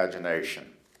idolatrous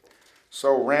imagination,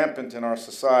 so rampant in our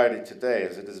society today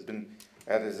as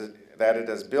that it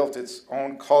has built its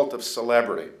own cult of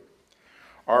celebrity,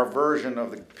 our version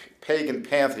of the pagan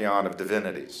pantheon of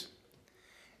divinities.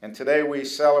 And today we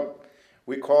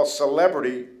call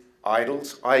celebrity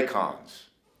idols icons.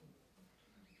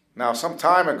 Now, some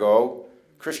time ago,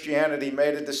 Christianity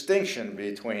made a distinction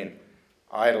between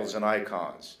idols and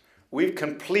icons. We've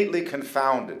completely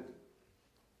confounded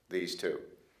these two,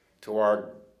 to our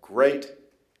great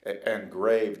and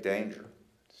grave danger,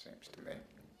 it seems to me.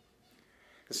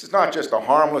 This is not just a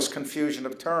harmless confusion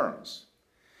of terms.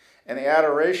 And the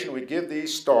adoration we give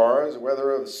these stars,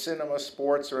 whether of cinema,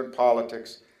 sports, or in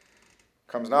politics,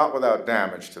 comes not without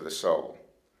damage to the soul.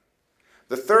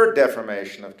 The third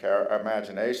deformation of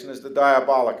imagination is the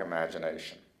diabolic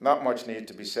imagination. Not much need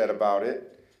to be said about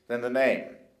it than the name.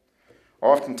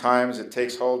 Oftentimes it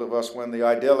takes hold of us when the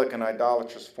idyllic and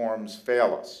idolatrous forms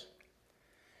fail us.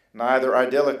 Neither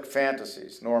idyllic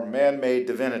fantasies nor man-made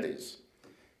divinities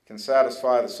can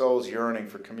satisfy the soul's yearning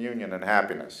for communion and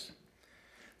happiness.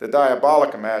 The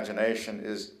diabolic imagination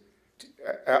is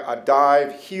a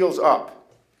dive heels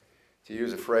up, to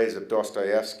use a phrase of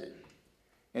Dostoevsky,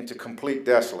 into complete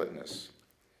desolateness.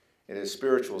 It is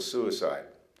spiritual suicide,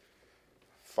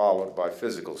 followed by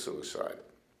physical suicide.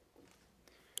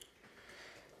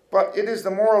 But it is the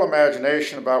moral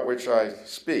imagination about which I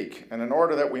speak, and in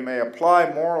order that we may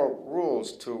apply moral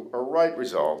rules to a right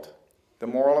result, the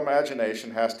moral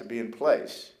imagination has to be in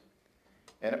place,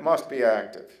 and it must be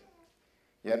active.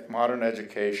 Yet modern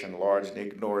education largely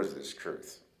ignores this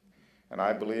truth, and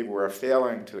I believe we are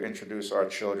failing to introduce our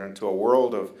children to a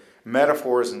world of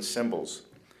metaphors and symbols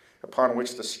upon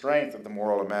which the strength of the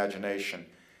moral imagination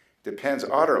depends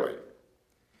utterly.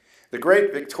 The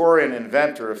great Victorian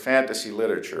inventor of fantasy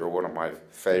literature, one of my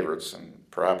favorites and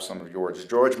perhaps some of yours,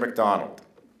 George MacDonald,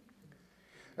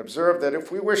 observed that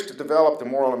if we wish to develop the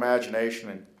moral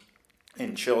imagination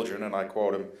in children, and I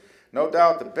quote him, "No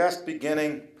doubt the best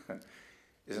beginning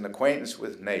is an acquaintance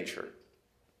with nature."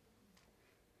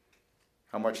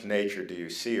 How much nature do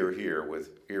you see or hear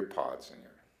with ear pods in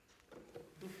your?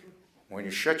 When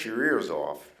you shut your ears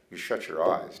off, you shut your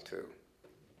eyes too.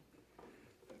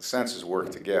 The senses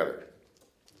work together.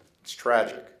 It's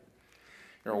tragic.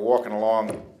 You're walking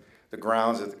along the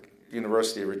grounds at the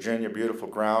University of Virginia, beautiful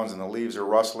grounds, and the leaves are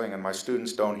rustling, and my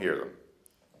students don't hear them,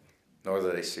 nor do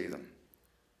they see them,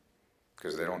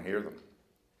 because they don't hear them.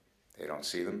 They don't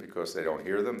see them because they don't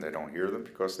hear them. They don't hear them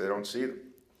because they don't see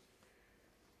them.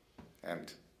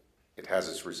 And it has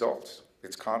its results,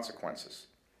 its consequences.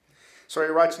 So he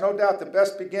writes, "No doubt the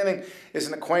best beginning is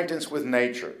an acquaintance with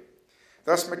nature."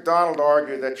 Thus, MacDonald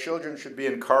argued that children should be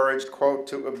encouraged, quote,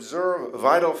 to observe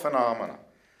vital phenomena.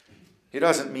 He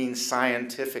doesn't mean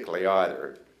scientifically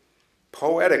either.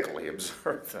 Poetically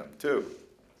observe them, too.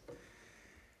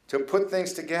 To put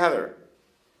things together.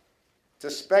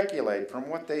 To speculate from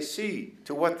what they see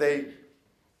to what they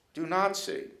do not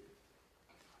see.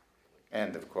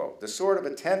 End of quote. The sort of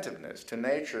attentiveness to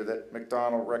nature that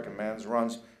MacDonald recommends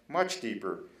runs much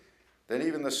deeper than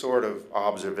even the sort of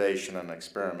observation and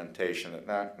experimentation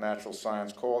that natural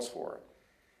science calls for.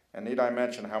 And need I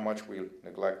mention how much we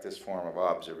neglect this form of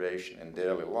observation in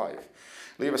daily life?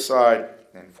 Leave aside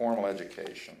informal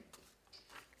education.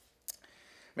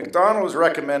 MacDonald is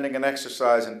recommending an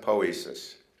exercise in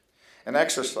poesis, an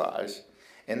exercise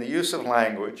in the use of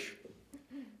language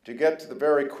to get to the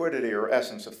very quiddity or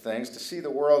essence of things, to see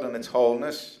the world in its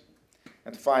wholeness,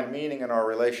 and to find meaning in our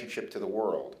relationship to the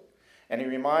world. And he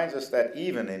reminds us that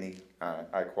even in,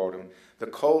 I quote him, "the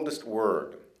coldest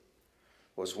word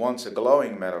was once a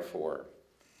glowing metaphor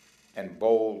and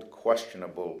bold,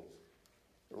 questionable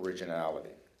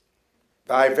originality."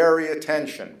 Thy very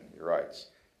attention, he writes,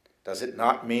 does it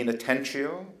not mean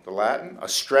attentio, the Latin, a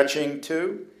stretching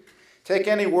to? Take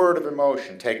any word of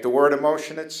emotion, take the word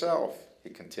emotion itself, he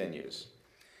continues,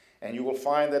 and you will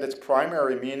find that its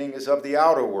primary meaning is of the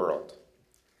outer world.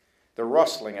 The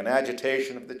rustling and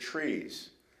agitation of the trees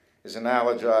is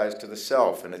analogized to the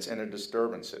self and its inner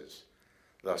disturbances,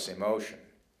 thus emotion.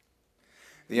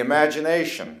 The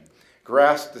imagination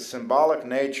grasps the symbolic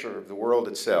nature of the world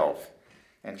itself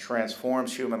and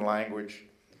transforms human language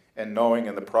and knowing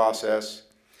in the process.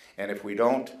 And if we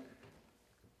don't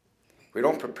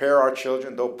prepare our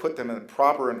children, don't put them in the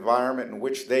proper environment in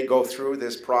which they go through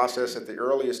this process at the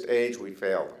earliest age, we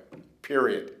fail them,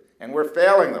 period. And we're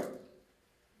failing them.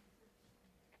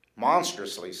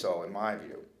 Monstrously so, in my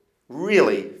view.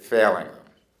 Really failing them.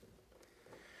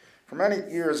 For many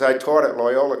years, I taught at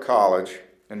Loyola College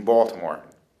in Baltimore.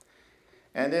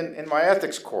 And in my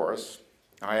ethics course,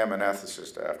 I am an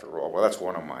ethicist after all. Well, that's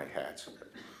one of my hats.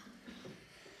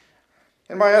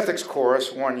 In my ethics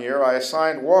course one year, I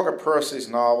assigned Walker Percy's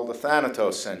novel, The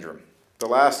Thanatos Syndrome. The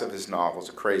last of his novels,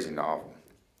 a crazy novel.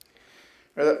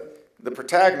 The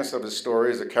protagonist of his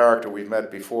story is a character we've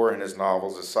met before in his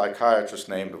novels, a psychiatrist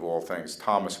named, of all things,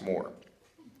 Thomas More.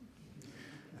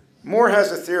 More has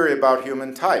a theory about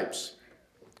human types,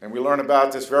 and we learn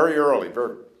about this very early,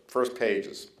 very first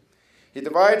pages. He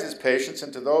divides his patients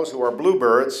into those who are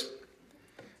bluebirds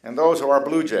and those who are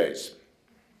blue jays.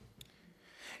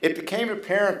 It became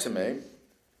apparent to me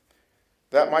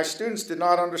that my students did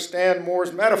not understand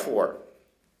More's metaphor.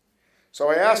 So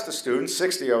I asked the students,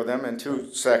 60 of them in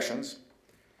 2 sections,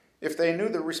 if they knew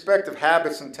the respective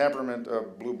habits and temperament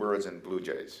of bluebirds and blue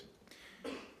jays.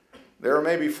 There were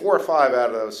maybe 4 or 5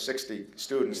 out of those 60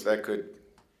 students that could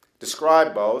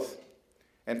describe both,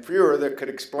 and fewer that could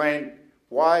explain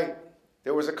why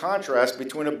there was a contrast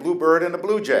between a bluebird and a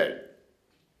blue jay.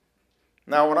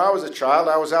 Now, when I was a child,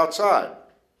 I was outside.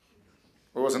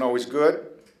 It wasn't always good.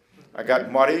 I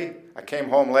got muddy. I came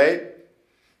home late.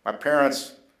 My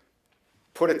parents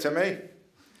put it to me,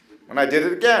 and I did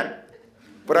it again.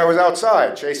 But I was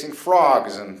outside chasing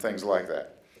frogs and things like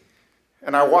that.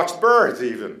 And I watched birds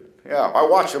even. Yeah, I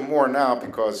watch them more now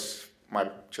because my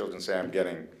children say I'm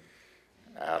getting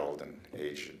addled and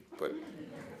aged. But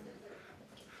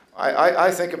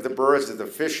I think of the birds as the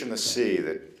fish in the sea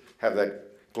that have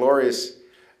that glorious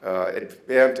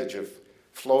advantage of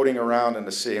floating around in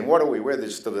the sea. And what are we? We're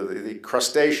just the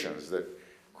crustaceans that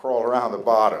crawl around the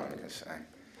bottom, you say.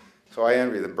 So I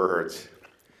envy the birds.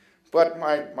 But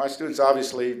my students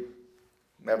obviously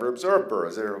never observed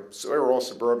birds. They were all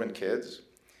suburban kids.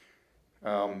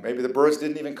 Maybe the birds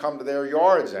didn't even come to their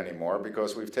yards anymore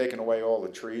because we've taken away all the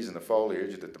trees and the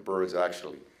foliage that the birds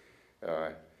actually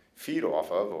feed off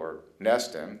of or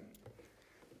nest in.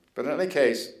 But in any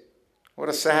case, what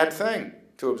a sad thing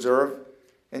to observe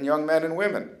in young men and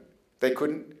women. They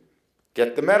couldn't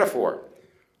get the metaphor.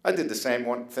 I did the same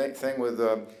thing with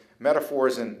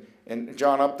metaphors in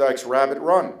John Updike's Rabbit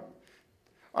Run.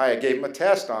 I gave him a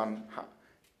test on,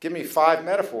 give me 5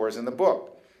 metaphors in the book.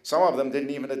 Some of them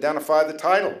didn't even identify the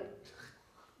title.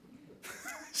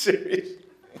 Seriously.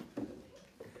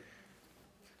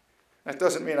 That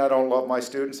doesn't mean I don't love my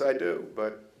students, I do,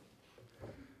 but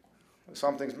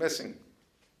something's missing.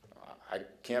 I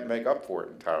can't make up for it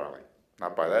entirely,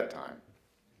 not by that time.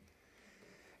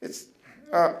 It's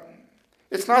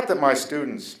not that my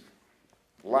students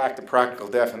lacked a practical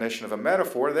definition of a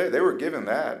metaphor. They were given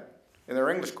that in their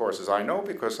English courses. I know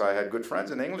because I had good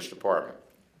friends in the English department.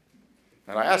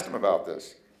 And I asked them about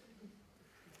this.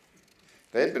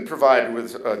 They had been provided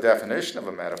with a definition of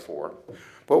a metaphor,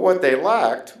 but what they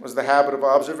lacked was the habit of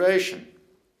observation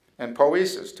and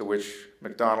poesis, to which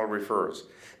MacDonald refers.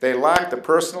 They lacked the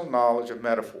personal knowledge of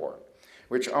metaphor,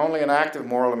 which only an active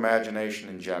moral imagination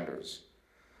engenders.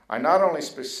 I not only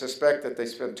suspect that they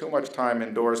spend too much time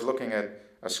indoors looking at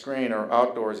a screen or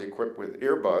outdoors equipped with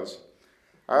earbuds,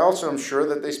 I also am sure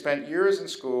that they spent years in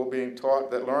school being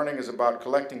taught that learning is about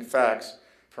collecting facts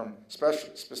from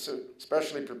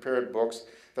specially prepared books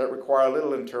that require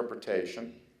little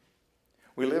interpretation.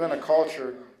 We live in a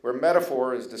culture where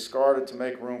metaphor is discarded to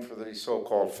make room for the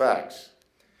so-called facts.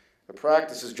 The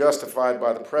practice is justified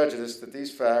by the prejudice that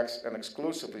these facts, and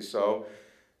exclusively so,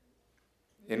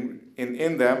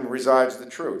 in them resides the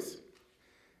truth.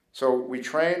 So we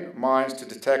train minds to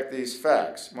detect these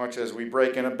facts, much as we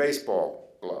break in a baseball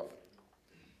glove.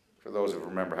 For those who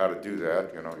remember how to do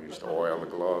that, you used to oil the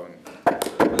glove and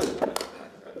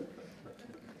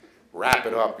wrap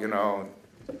it up,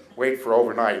 wait for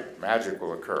overnight, magic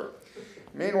will occur.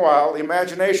 Meanwhile, the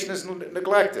imagination is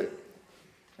neglected,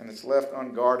 and it's left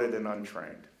unguarded and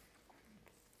untrained.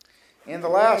 In the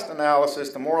last analysis,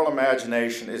 the moral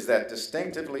imagination is that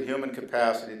distinctively human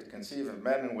capacity to conceive of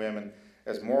men and women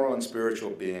as moral and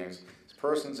spiritual beings, as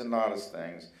persons and not as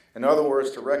things. In other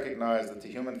words, to recognize that the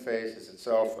human face is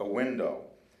itself a window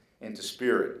into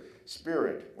spirit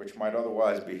which might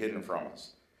otherwise be hidden from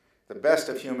us. The best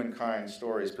of humankind's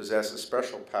stories possess a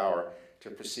special power to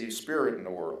perceive spirit in the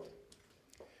world.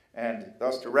 and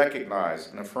thus to recognize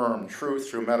and affirm truth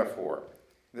through metaphor.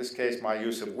 In this case, my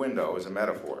use of window is a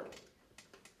metaphor.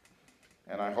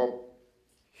 And I hope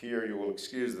here you will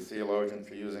excuse the theologian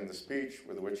for using the speech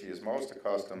with which he is most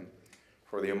accustomed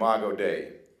for the imago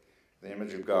Dei, the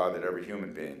image of God that every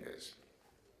human being is.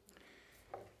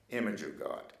 Image of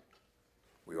God.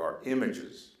 We are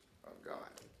images of God.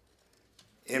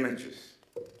 Images.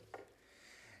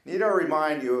 Need I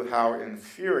remind you of how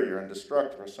inferior and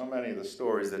destructive are so many of the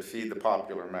stories that feed the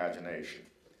popular imagination?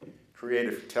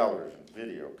 Created for television,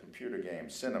 video, computer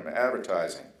games, cinema,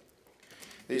 advertising.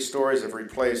 These stories have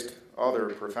replaced other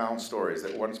profound stories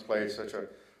that once played such a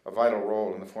vital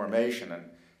role in the formation and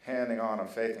handing on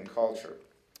of faith and culture.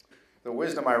 The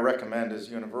wisdom I recommend is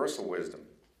universal wisdom,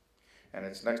 and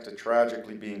it's next to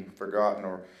tragically being forgotten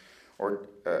or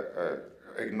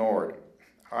ignored,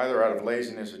 either out of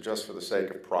laziness or just for the sake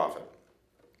of profit.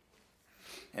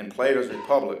 In Plato's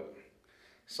Republic,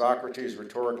 Socrates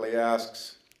rhetorically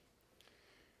asks,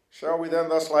 "Shall we then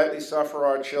thus lightly suffer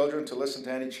our children to listen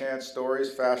to any chance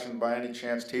stories fashioned by any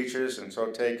chance teachers, and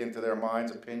so take into their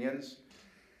minds opinions,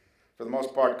 for the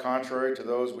most part contrary to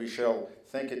those we shall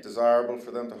think it desirable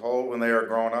for them to hold when they are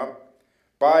grown up?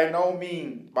 By no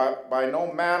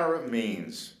manner of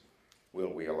means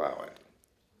will we allow it."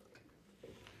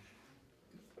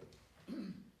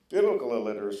 Biblical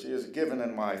illiteracy is given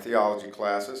in my theology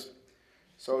classes,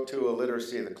 so too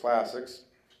illiteracy of the classics,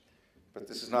 but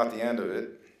this is not the end of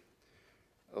it.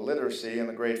 Illiteracy in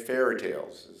the great fairy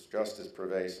tales is just as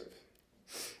pervasive.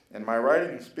 In my writing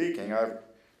and speaking, I've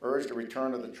urged a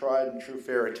return to the tried and true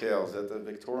fairy tales that the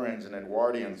Victorians and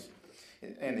Edwardians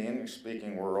in the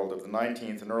English-speaking world of the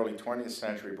 19th and early 20th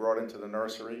century brought into the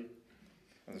nursery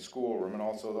and the schoolroom, and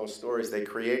also those stories they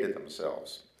created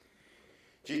themselves.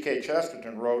 G.K.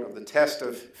 Chesterton wrote of the test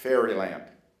of fairyland.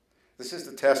 "This is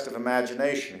the test of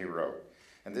imagination," he wrote,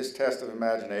 "and this test of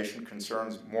imagination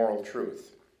concerns moral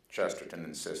truth," Chesterton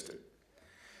insisted.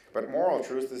 But moral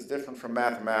truth is different from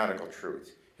mathematical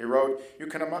truth. He wrote, you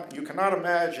cannot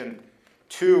imagine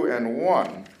 2 and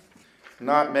 1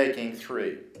 not making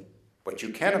 3, but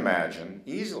you can imagine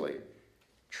easily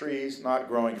trees not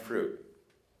growing fruit.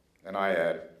 And I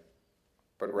add,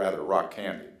 but rather rock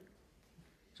candy,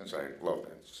 since I loved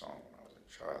that song when I was a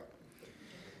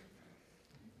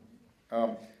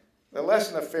child. The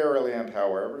lesson of fairyland,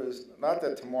 however, is not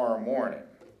that tomorrow morning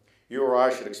you or I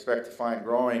should expect to find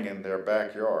growing in their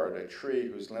backyard a tree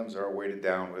whose limbs are weighted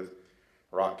down with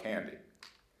rock candy.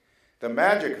 The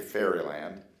magic of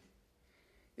fairyland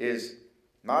is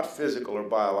not physical or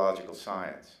biological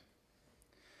science.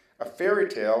 A fairy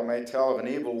tale may tell of an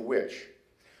evil witch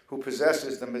who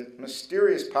possesses the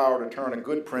mysterious power to turn a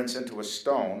good prince into a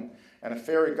stone, and a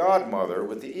fairy godmother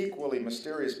with the equally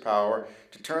mysterious power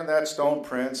to turn that stone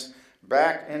prince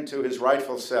back into his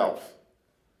rightful self.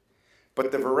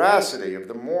 But the veracity of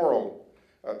the moral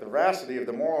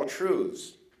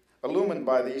truths illumined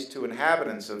by these two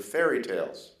inhabitants of fairy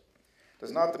tales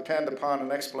does not depend upon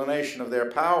an explanation of their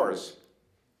powers,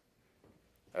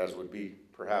 as would be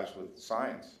perhaps with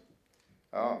science.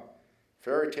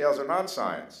 Fairy tales are not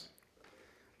science,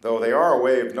 though they are a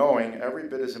way of knowing every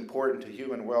bit as important to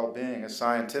human well-being as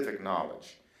scientific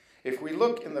knowledge. If we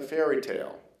look in the fairy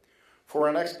tale for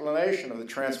an explanation of the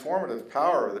transformative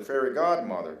power of the fairy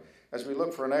godmother, as we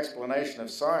look for an explanation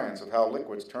of science of how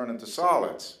liquids turn into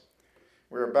solids,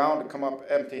 we are bound to come up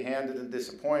empty-handed and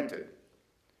disappointed.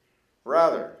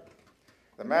 Rather,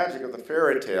 the magic of the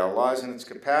fairy tale lies in its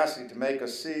capacity to make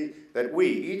us see that we,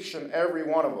 each and every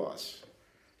one of us,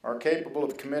 are capable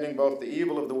of committing both the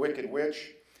evil of the wicked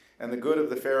witch and the good of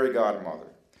the fairy godmother.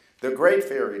 The great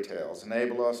fairy tales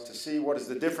enable us to see what is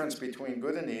the difference between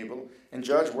good and evil and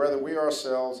judge whether we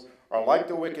ourselves are like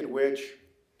the wicked witch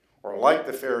or like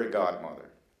the fairy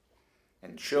godmother.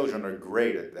 And children are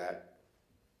great at that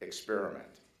experiment.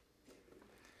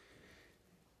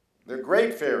 The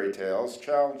great fairy tales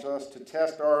challenge us to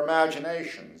test our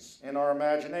imaginations,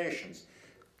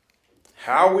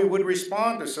 how we would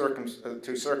respond to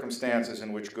circumstances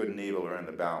in which good and evil are in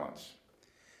the balance.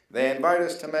 They invite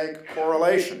us to make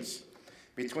correlations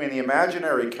between the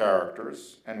imaginary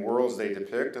characters and worlds they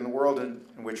depict and the world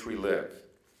in which we live.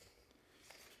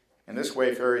 In this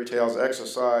way, fairy tales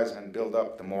exercise and build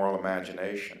up the moral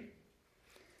imagination,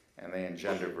 and they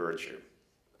engender virtue.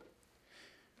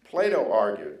 Plato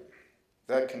argued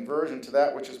that conversion to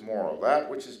that which is moral, that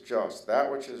which is just,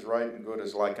 that which is right and good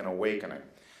is like an awakening,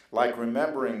 like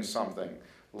remembering something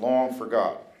long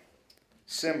forgotten.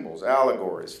 Symbols,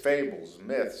 allegories, fables,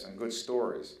 myths, and good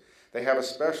stories, they have a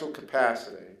special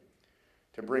capacity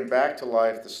to bring back to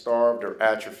life the starved or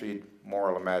atrophied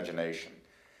moral imagination.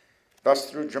 Thus,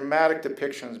 through dramatic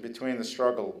depictions between the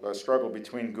struggle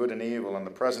between good and evil, and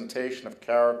the presentation of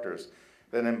characters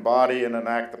that embody and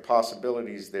enact the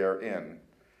possibilities therein,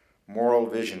 moral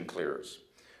vision clears.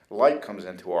 Light comes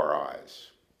into our eyes,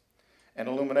 an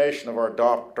illumination of our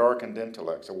darkened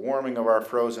intellects, a warming of our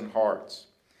frozen hearts.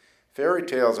 Fairy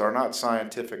tales are not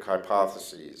scientific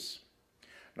hypotheses,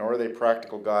 nor are they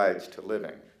practical guides to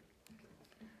living.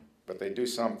 But they do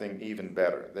something even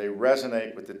better. They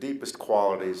resonate with the deepest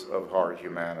qualities of our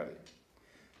humanity.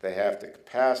 They have the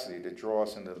capacity to draw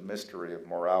us into the mystery of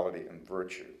morality and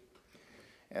virtue.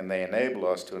 And they enable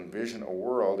us to envision a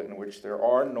world in which there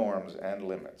are norms and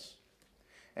limits,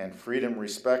 and freedom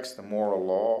respects the moral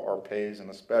law or pays an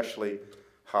especially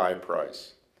high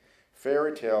price.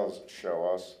 Fairy tales show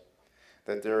us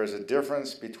that there is a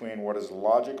difference between what is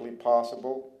logically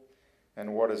possible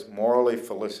and what is morally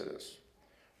felicitous,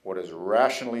 what is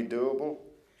rationally doable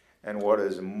and what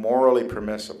is morally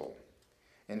permissible.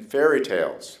 In fairy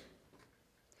tales,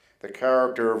 the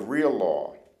character of real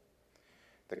law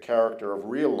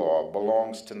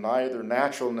belongs to neither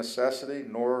natural necessity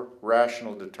nor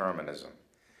rational determinism.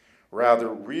 Rather,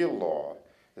 real law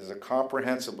is a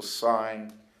comprehensible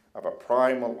sign of a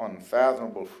primal,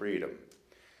 unfathomable freedom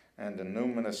and a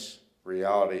numinous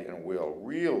reality and will.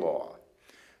 Real law,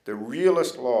 the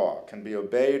realest law, can be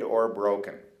obeyed or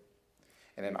broken,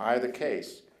 and in either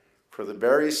case, for the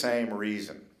very same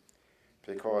reason,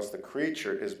 because the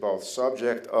creature is both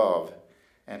subject of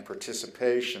and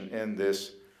participation in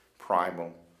this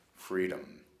primal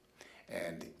freedom.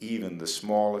 And even the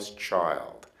smallest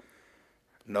child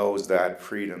knows that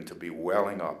freedom to be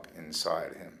welling up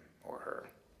inside him or her.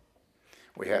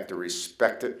 We have to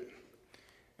respect it,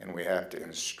 and we have to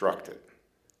instruct it.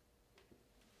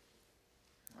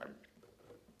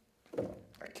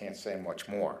 I can't say much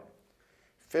more.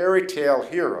 Fairy tale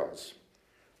heroes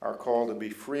are called to be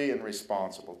free and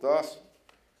responsible, thus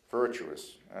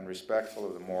virtuous and respectful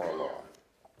of the moral law.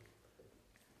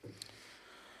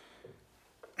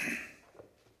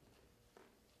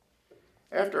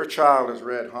 After a child has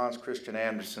read Hans Christian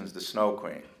Andersen's The Snow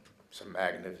Queen, it's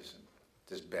magnificent,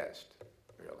 it's his best,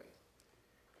 really.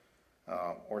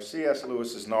 Or C.S.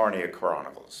 Lewis's Narnia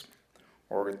Chronicles,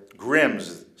 or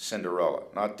Grimm's Cinderella,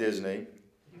 not Disney,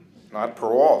 not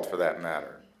Perrault for that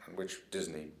matter, on which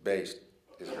Disney based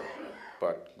Israel,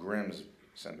 but Grimm's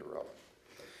Cinderella.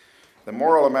 The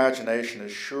moral imagination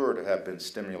is sure to have been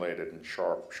stimulated and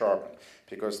sharpened,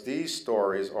 because these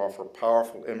stories offer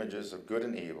powerful images of good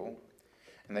and evil,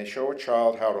 and they show a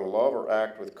child how to love or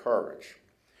act with courage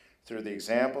through the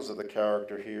examples of the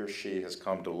character he or she has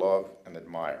come to love and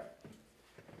admire.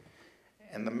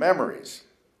 And the memories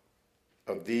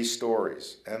of these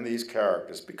stories and these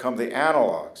characters become the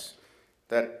analogs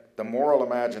that the moral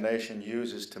imagination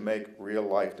uses to make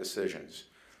real-life decisions,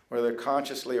 whether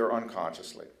consciously or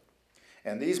unconsciously.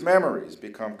 And these memories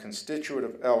become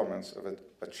constitutive elements of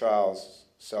a child's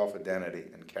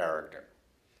self-identity and character,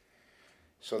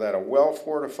 so that a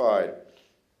well-fortified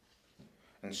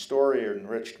and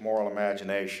story-enriched moral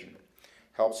imagination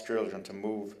helps children to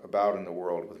move about in the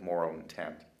world with moral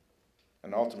intent,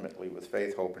 and ultimately with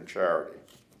faith, hope, and charity.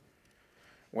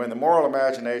 When the moral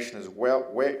imagination is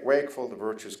wakeful, the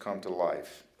virtues come to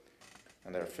life,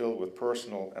 and they're filled with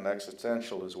personal and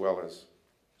existential as well as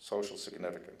social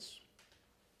significance.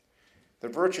 The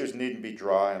virtues needn't be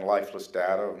dry and lifeless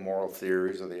data of moral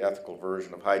theories or the ethical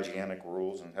version of hygienic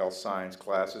rules in health science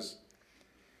classes.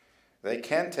 They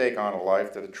can take on a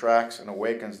life that attracts and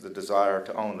awakens the desire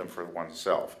to own them for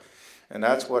oneself. And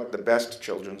that's what the best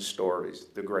children's stories,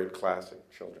 the great classic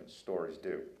children's stories,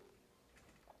 do.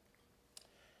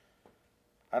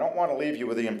 I don't want to leave you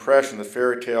with the impression that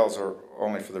fairy tales are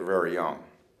only for the very young.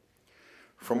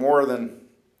 For more than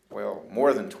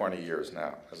 20 years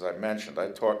now, as I mentioned,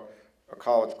 I taught a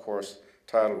college course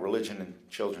titled Religion in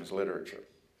Children's Literature.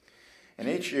 And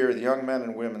each year, the young men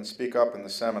and women speak up in the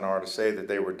seminar to say that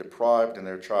they were deprived in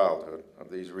their childhood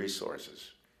of these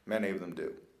resources. Many of them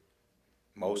do.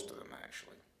 Most of them,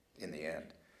 actually, in the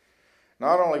end.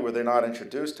 Not only were they not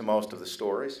introduced to most of the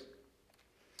stories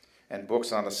and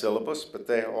books on the syllabus, but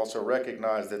they also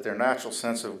recognized that their natural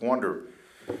sense of wonder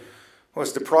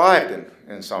was deprived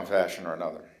in some fashion or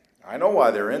another. I know why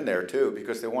they're in there, too,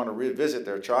 because they want to revisit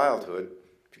their childhood,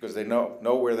 because they know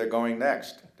where they're going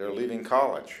next. They're leaving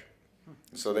college,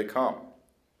 and so they come.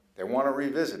 They want to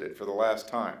revisit it for the last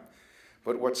time.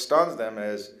 But what stuns them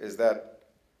is that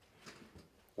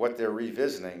what they're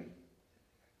revisiting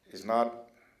is not,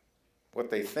 what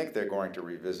they think they're going to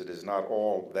revisit is not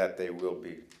all that they will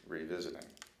be revisiting,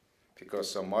 because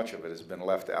so much of it has been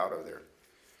left out of their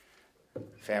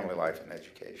family life and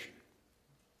education.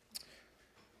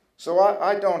 So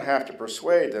I don't have to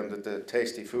persuade them that the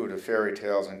tasty food of fairy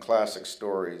tales and classic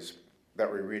stories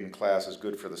that we read in class is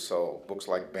good for the soul. Books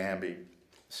like Bambi, The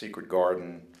Secret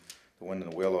Garden, The Wind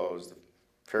and the Willows, the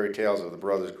fairy tales of the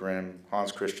Brothers Grimm,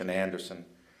 Hans Christian Andersen,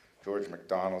 George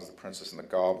MacDonald's The Princess and the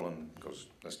Goblin,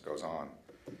 list goes on.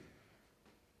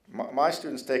 My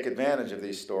students take advantage of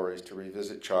these stories to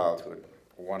revisit childhood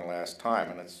one last time,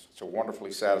 and it's a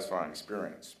wonderfully satisfying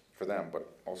experience for them, but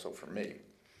also for me.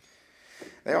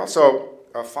 They also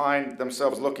find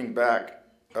themselves looking back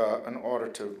in order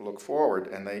to look forward,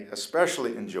 and they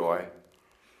especially enjoy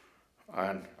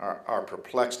and are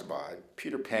perplexed by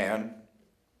Peter Pan,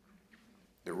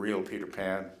 the real Peter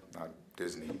Pan, not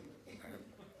Disney,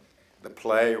 the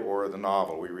play or the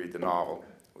novel. We read the novel,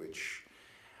 which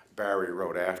Barry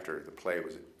wrote after the play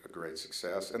was a great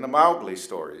success, and the Mowgli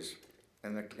stories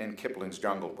in Kipling's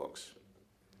Jungle Books,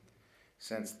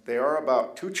 since they are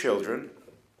about two children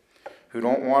who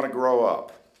don't want to grow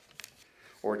up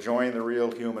or join the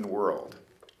real human world.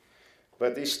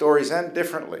 But these stories end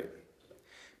differently.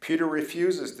 Peter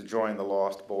refuses to join the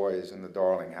lost boys in the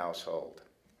Darling household,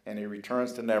 and he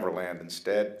returns to Neverland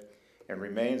instead and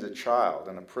remains a child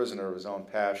and a prisoner of his own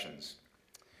passions,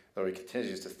 though he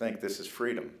continues to think this is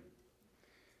freedom.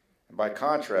 And by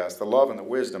contrast, the love and the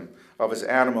wisdom of his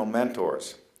animal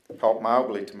mentors help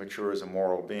Mowgli to mature as a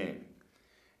moral being,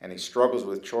 and he struggles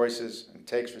with choices and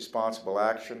takes responsible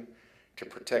action to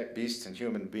protect beasts and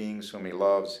human beings whom he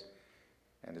loves,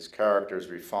 and his character is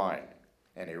refined,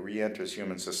 and he re-enters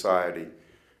human society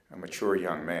a mature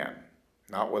young man,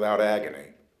 not without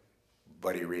agony,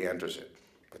 but he re-enters it.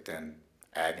 But then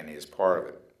agony is part of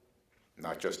it,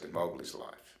 not just in Mowgli's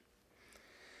life.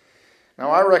 Now,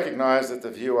 I recognize that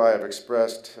the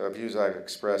views I've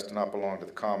expressed do not belong to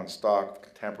the common stock of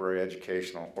contemporary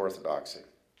educational orthodoxy.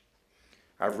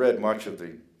 I've read much of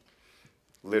the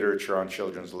literature on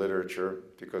children's literature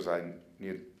because I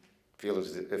feel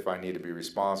as if I need to be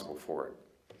responsible for it.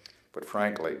 But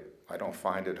frankly, I don't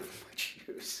find it of much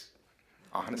use,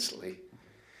 honestly,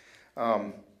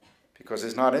 because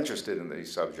it's not interested in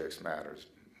these subjects matters,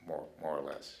 more or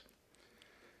less.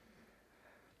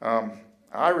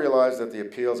 I realize that the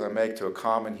appeals I make to a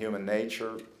common human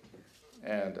nature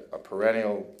and a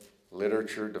perennial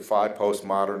literature defy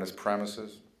postmodernist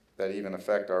premises that even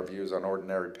affect our views on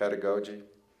ordinary pedagogy,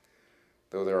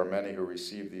 though there are many who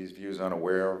receive these views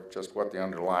unaware of just what the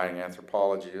underlying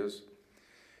anthropology is,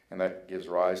 and that gives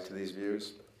rise to these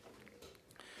views.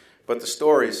 But the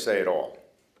stories say it all.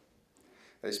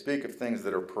 They speak of things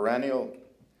that are perennial,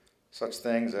 such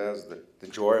things as the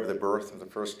joy of the birth of the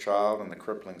first child and the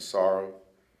crippling sorrow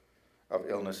of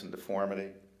illness and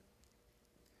deformity,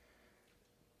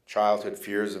 childhood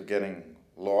fears of getting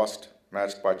lost,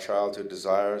 matched by childhood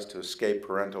desires to escape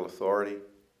parental authority,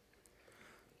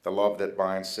 the love that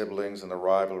binds siblings and the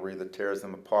rivalry that tears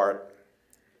them apart,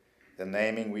 the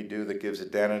naming we do that gives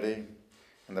identity,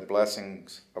 and the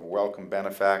blessings of welcome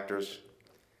benefactors,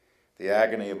 the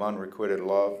agony of unrequited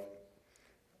love,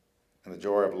 and the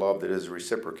joy of love that is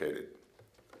reciprocated.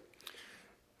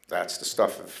 That's the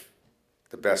stuff of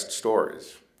the best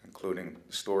stories, including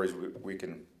the stories we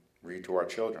can read to our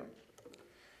children.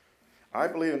 I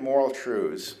believe in moral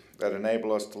truths that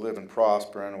enable us to live and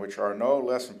prosper and which are no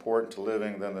less important to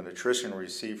living than the nutrition we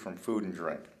receive from food and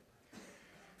drink.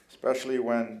 Especially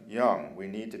when young, we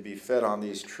need to be fed on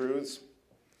these truths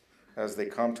as they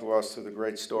come to us through the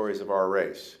great stories of our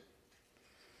race.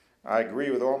 I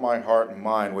agree with all my heart and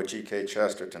mind what G.K.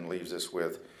 Chesterton leaves us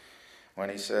with when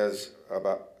he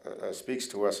speaks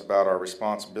to us about our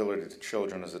responsibility to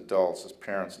children as adults, as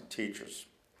parents and teachers,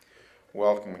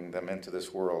 welcoming them into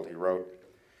this world. He wrote,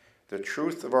 "The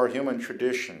truth of our human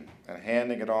tradition and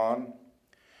handing it on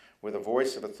with a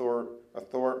voice of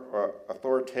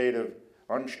authoritative,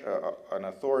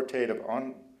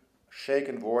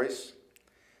 unshaken voice,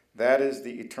 that is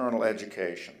the eternal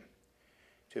education.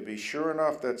 To be sure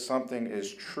enough that something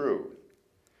is true,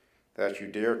 that you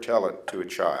dare tell it to a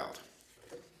child."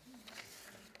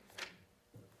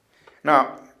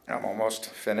 Now, I'm almost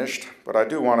finished, but I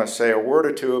do want to say a word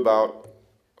or two about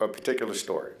a particular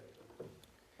story.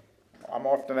 I'm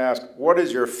often asked, what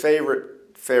is your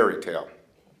favorite fairy tale?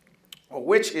 Well,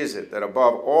 which is it that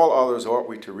above all others ought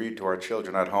we to read to our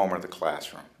children at home or the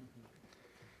classroom?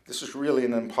 This is really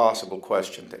an impossible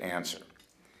question to answer.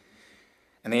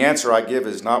 And the answer I give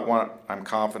is not one I'm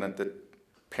confident that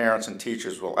parents and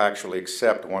teachers will actually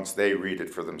accept once they read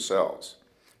it for themselves.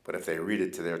 But if they read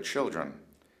it to their children,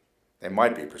 they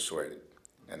might be persuaded.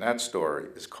 And that story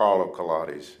is Carlo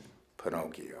Collodi's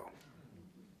Pinocchio,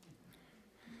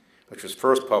 which was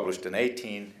first published in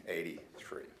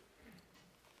 1883.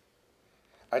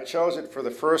 I chose it for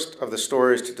the first of the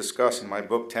stories to discuss in my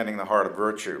book, Tending the Heart of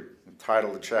Virtue,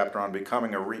 entitled the chapter on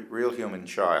becoming a real human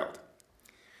child.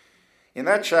 In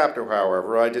that chapter,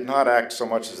 however, I did not act so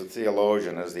much as a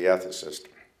theologian as the ethicist.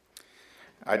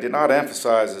 I did not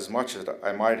emphasize as much as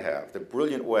I might have the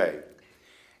brilliant way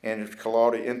in which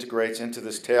Cultivating integrates into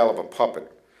this tale of a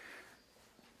puppet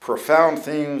profound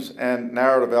themes and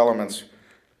narrative elements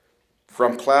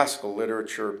from classical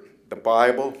literature, the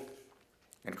Bible,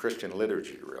 and Christian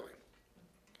liturgy, really.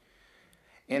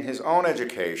 In his own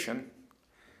education,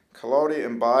 Cultivating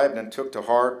imbibed and took to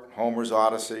heart Homer's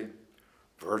Odyssey,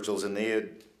 Virgil's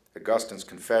Aeneid, Augustine's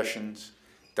Confessions,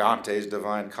 Dante's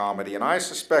Divine Comedy, and I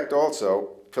suspect also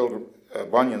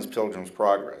Bunyan's Pilgrim's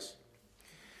Progress.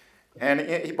 And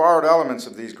he borrowed elements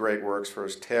of these great works for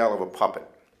his tale of a puppet.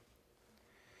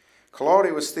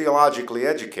 Cultivating was theologically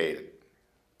educated.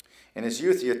 In his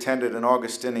youth, he attended an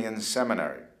Augustinian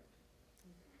seminary.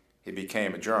 He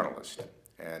became a journalist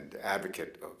and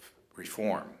advocate of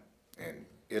reform in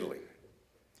Italy.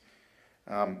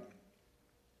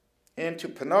 Into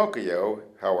Pinocchio,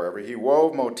 however, he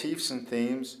wove motifs and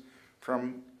themes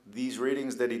from these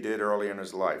readings that he did early in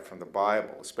his life, from the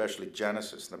Bible, especially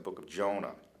Genesis and the book of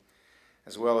Jonah,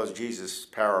 as well as Jesus'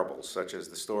 parables, such as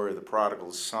the story of the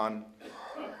prodigal son,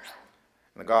 and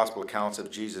the gospel accounts of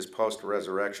Jesus'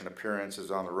 post-resurrection appearances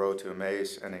on the road to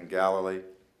Emmaus and in Galilee,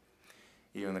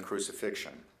 even the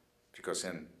crucifixion, because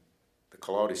in the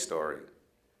Cultivating story,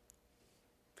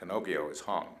 Pinocchio is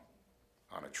hung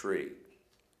on a tree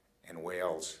and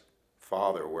wails,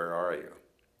 "Father, where are you?"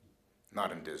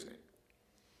 Not in Disney.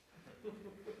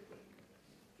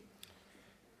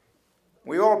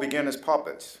 We all begin as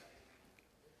puppets,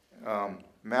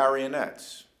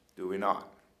 marionettes, do we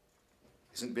not?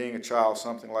 Isn't being a child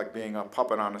something like being a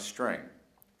puppet on a string?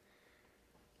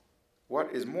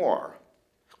 What is more,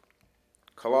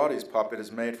 Cultivating's puppet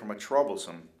is made from a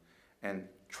troublesome and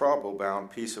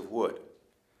trouble-bound piece of wood,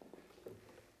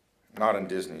 not in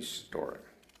Disney's story.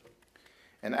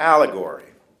 An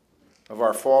allegory of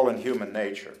our fallen human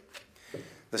nature.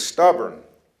 The stubborn,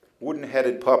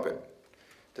 wooden-headed puppet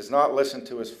does not listen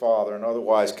to his father and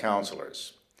otherwise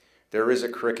counselors. There is a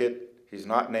cricket, he's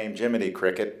not named Jiminy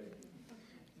Cricket,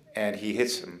 and he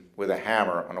hits him with a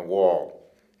hammer on a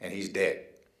wall, and he's dead.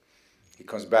 He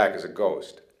comes back as a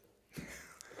ghost.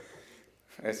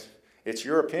 It's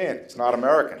European, it's not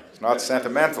American, it's not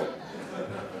sentimental.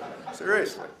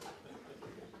 Seriously.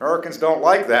 Americans don't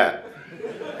like that.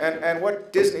 And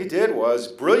what Disney did was,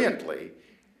 brilliantly,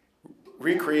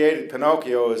 recreated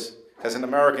Pinocchio as an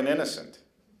American innocent.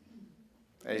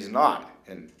 And he's not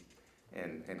in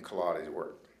Cultivating's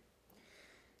work.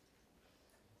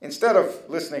 Instead of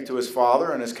listening to his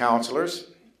father and his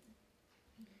counselors,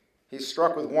 he's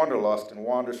struck with wanderlust and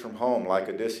wanders from home like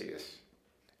Odysseus.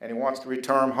 And he wants to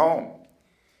return home,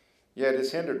 yet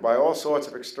is hindered by all sorts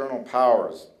of external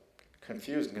powers,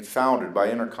 confused and confounded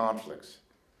by inner conflicts,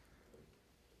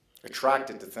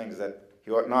 attracted to things that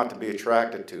he ought not to be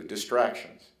attracted to,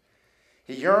 distractions.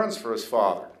 He yearns for his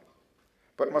father,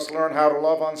 but must learn how to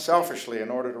love unselfishly in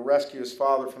order to rescue his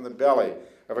father from the belly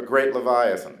of a great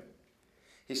Leviathan.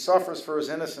 He suffers for his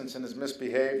innocence and his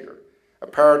misbehavior, a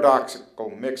paradoxical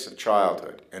mix of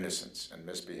childhood, innocence, and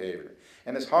misbehavior,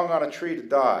 and is hung on a tree to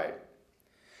die.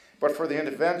 But for the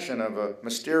intervention of a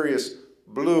mysterious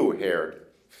blue-haired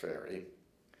fairy,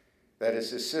 that is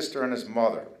his sister and his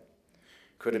mother,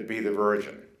 could it be the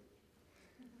Virgin?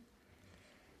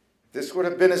 This would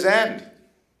have been his end,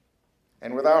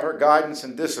 and without her guidance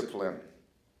and discipline,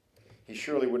 he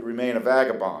surely would remain a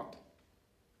vagabond.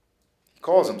 He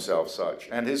calls himself such,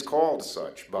 and is called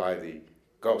such by the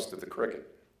ghost of the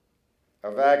cricket,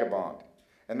 a vagabond,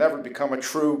 and never become a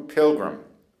true pilgrim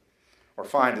or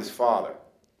find his father.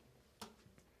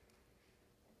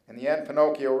 In the end,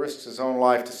 Pinocchio risks his own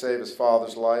life to save his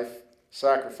father's life,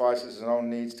 sacrifices his own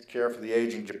needs to care for the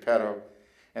aging Geppetto,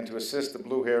 and to assist the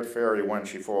blue-haired fairy when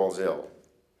she falls ill.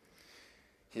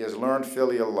 He has learned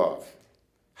filial love,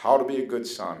 how to be a good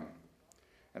son,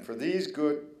 and for these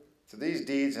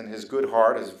deeds in his good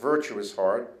heart, his virtuous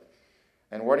heart,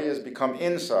 and what he has become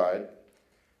inside,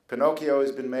 Pinocchio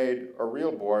has been made a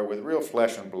real boy with real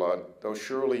flesh and blood, though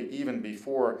surely even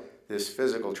before this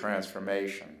physical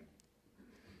transformation,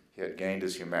 he had gained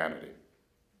his humanity.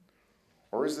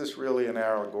 Or is this really an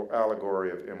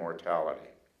allegory of immortality?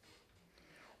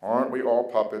 Aren't we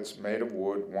all puppets made of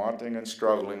wood, wanting and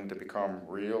struggling to become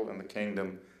real in the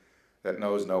kingdom that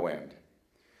knows no end?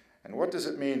 And what does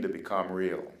it mean to become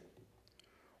real?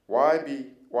 Why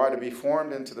to be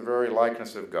formed into the very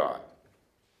likeness of God,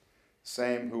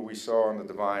 same who we saw in the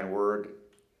divine word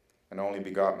and only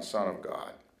begotten Son of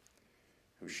God,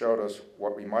 who showed us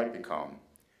what we might become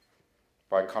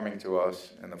by coming to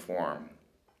us in the form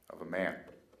of a man.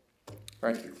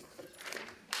 Thank you.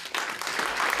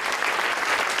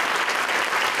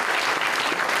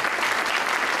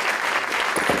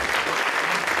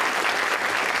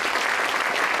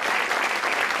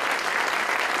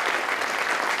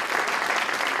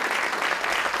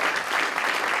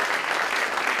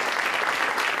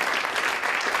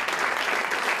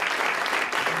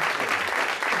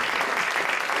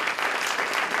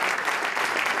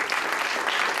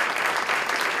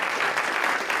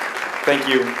 Thank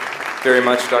you very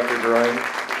much, Dr. Guroian.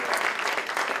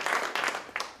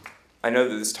 I know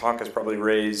that this talk has probably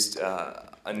raised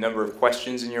a number of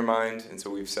questions in your mind, and so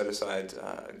we've set aside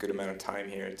a good amount of time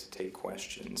here to take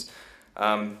questions.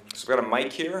 So we've got a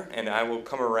mic here, and I will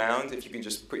come around. If you can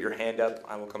just put your hand up,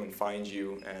 I will come and find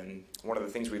you. And one of the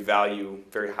things we value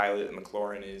very highly at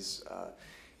McLaurin is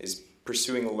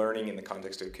pursuing learning in the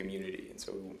context of a community. And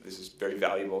so this is very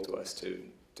valuable to us to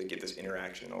get this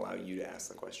interaction and allow you to ask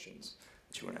the questions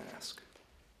that you want to ask.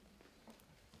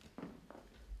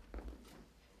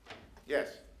 Yes,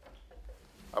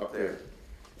 up there.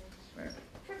 Man.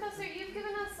 Professor, you've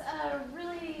given us a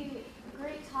really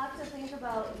great talk to think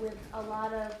about with a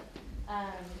lot of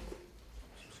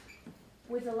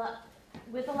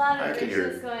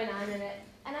issues going on in it.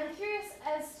 And I'm curious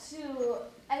as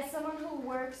someone who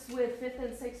works with 5th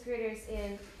and 6th graders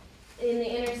in the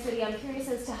inner city, I'm curious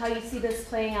as to how you see this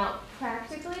playing out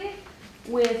practically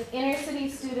with inner city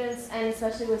students and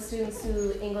especially with students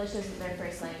who English isn't their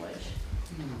first language.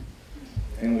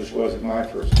 English wasn't my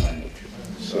first language,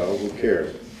 so who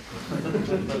cares?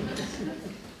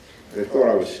 They thought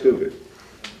I was stupid.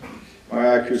 My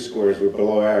IQ scores were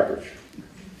below average.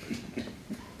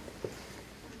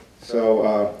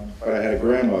 So, but I had a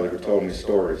grandmother who told me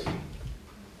stories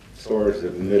of the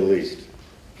Middle East.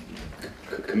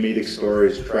 Comedic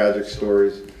stories, tragic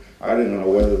stories. I didn't know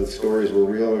whether the stories were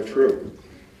real or true.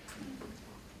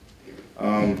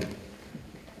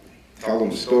 Tell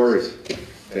them stories.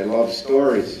 They love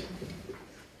stories.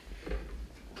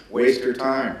 Waste your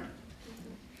time.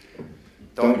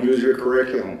 Don't use your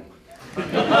curriculum.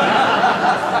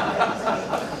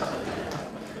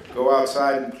 Go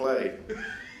outside and play.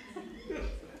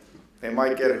 They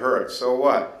might get hurt. So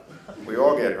what? We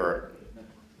all get hurt.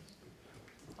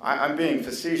 I'm being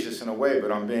facetious in a way,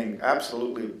 but I'm being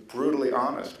absolutely brutally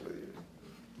honest with you.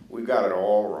 We got it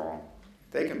all wrong.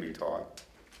 They can be taught.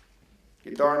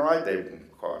 You're darn right they can be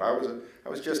taught.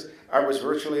 I was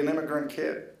virtually an immigrant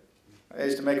kid. They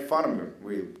used to make fun of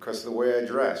me because of the way I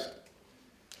dressed.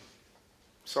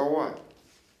 So what?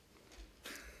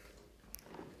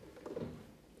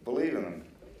 Believe in them.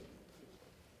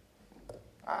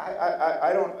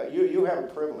 I don't. You have a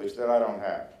privilege that I don't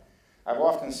have. I've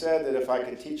often said that if I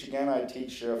could teach again, I'd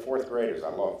teach 4th graders. I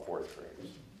love 4th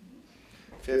graders.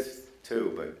 5th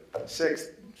too, but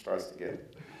 6th starts to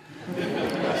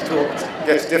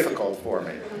gets difficult for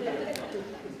me.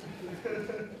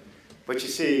 But you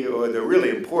see, the really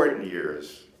important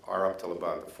years are up till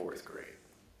about the 4th grade.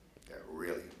 They're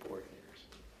really important years.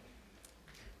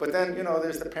 But then,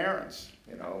 there's the parents.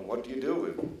 What do you do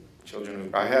with children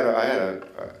who... I had an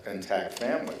intact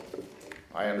family.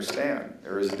 I understand.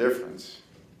 There is a difference.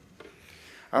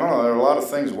 I don't know. There are a lot of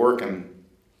things working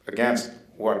against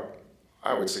what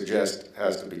I would suggest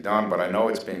has to be done, but I know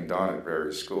it's being done at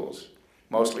various schools,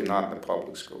 mostly not in the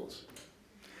public schools,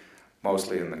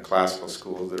 mostly in the classical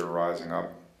schools that are rising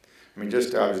up. I mean,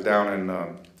 I was down in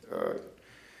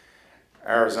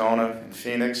Arizona, in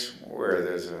Phoenix, where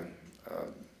there's a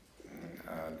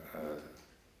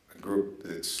group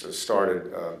that's started,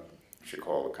 you should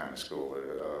call it kind of school,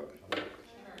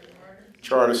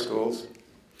 charter schools.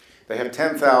 They have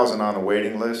 10,000 on the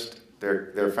waiting list.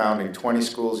 They're founding 20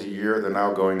 schools a year. They're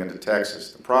now going into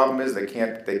Texas. The problem is they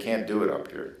can't do it up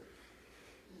here.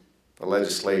 The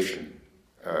legislation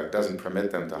doesn't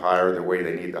permit them to hire the way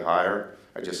they need to hire.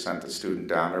 I just sent a student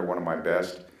down there, one of my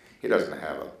best. He doesn't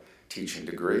have a teaching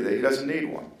degree. He doesn't need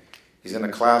one. He's in a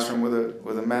classroom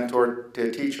with a mentor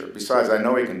teacher. Besides, I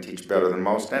know he can teach better than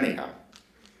most anyhow.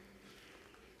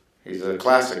 He's a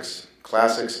classics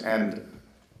and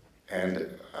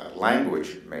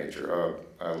language major,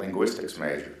 linguistics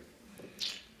major.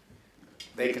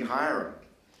 They can hire him.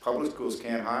 Public schools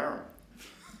can't hire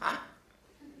him.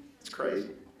 It's crazy.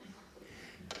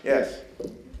 Yes?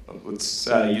 Let's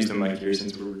use the mic here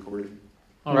since we're recording.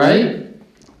 All right.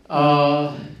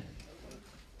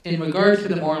 In regards to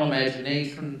the moral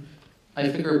imagination, I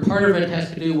figure part of it has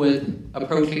to do with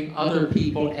approaching other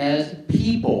people as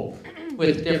people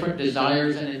with different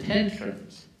desires and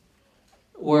intentions.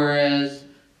 Whereas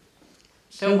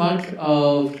so much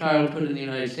of childhood in the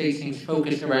United States seems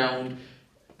focused around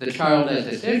the child as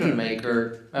decision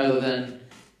maker rather than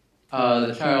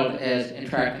the child as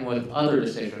interacting with other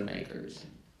decision makers.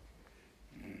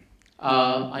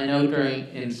 I know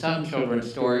in some children's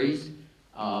stories,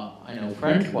 I know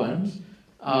French ones,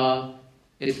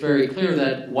 it's very clear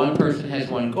that one person has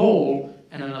one goal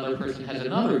and another person has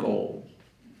another goal.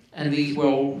 And these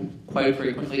will quite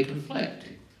frequently conflict,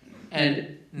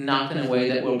 and not in a way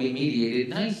that will be mediated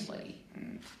nicely.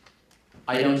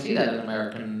 I don't see that in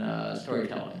American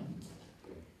storytelling.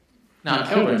 Not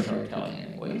children's storytelling,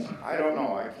 anyways. I don't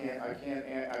know. I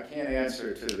can't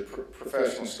answer to the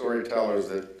professional storytellers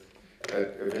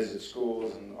that visit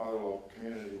schools and other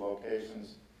community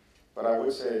locations. But I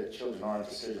would say that children aren't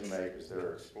decision makers;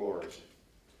 they're explorers.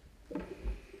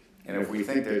 And if we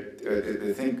think that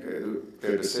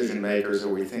they're decision makers,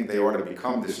 or we think they ought to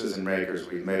become decision makers,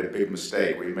 we've made a big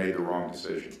mistake. We've made the wrong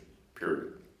decision.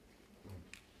 Period.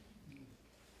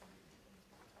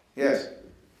 Yes.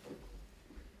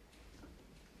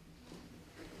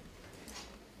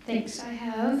 Thanks. I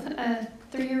have a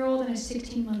 3-year-old and a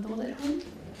 16-month-old at home,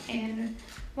 and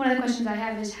one of the questions I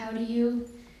have is, how do you,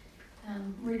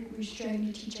 we're striving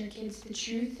to teach our kids the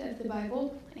truth of the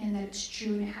Bible, and that it's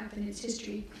true and it happened, it's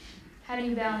history. How do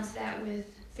you balance that with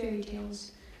fairy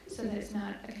tales so that it's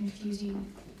not a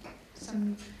confusing,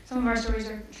 some of our stories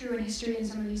are true in history and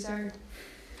some of these are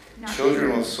not.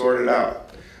 Children will sort it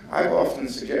out. I've often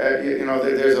suggest,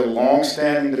 there's a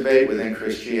long-standing debate within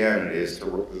Christianity as to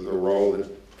the role that,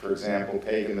 for example,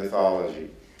 pagan mythology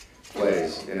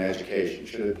plays in education.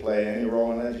 Should it play any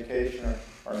role in education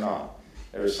or not?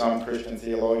 There are some Christian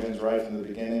theologians right from the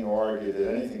beginning who argue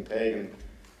that anything pagan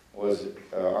was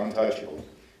untouchable.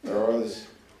 There are others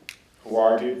who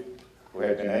argued, who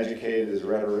had been educated as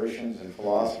rhetoricians and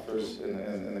philosophers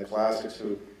in the classics,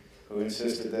 who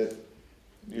insisted that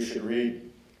you should read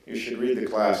the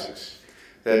classics.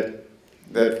 That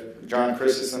John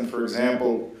Chrysostom, for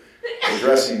example,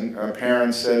 addressing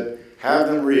parents, said, have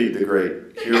them read the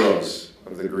great heroes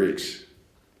of the Greeks,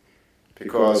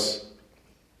 because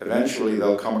eventually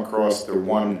they'll come across the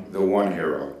one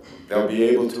hero. They'll be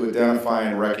able to identify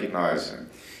and recognize him.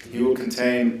 He will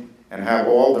contain and have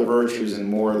all the virtues and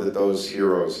more that those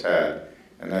heroes had,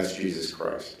 and that's Jesus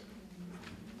Christ.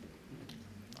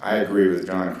 I agree with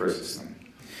John Chrysostom.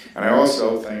 And I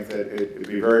also think that it would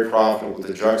be very profitable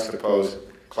to juxtapose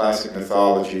classic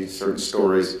mythology, certain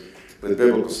stories, with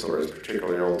biblical stories,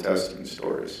 particularly Old Testament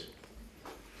stories,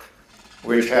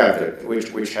 which have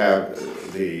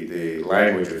the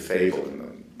language of fable in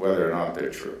them, whether or not they're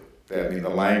true. I mean, the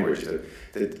language,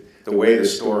 the way the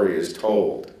story is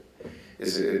told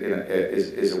is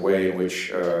a way in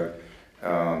which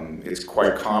it's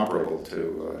quite comparable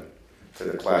to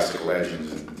the classic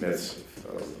legends and myths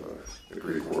of the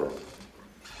Greek world.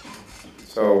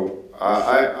 So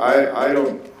I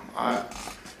don't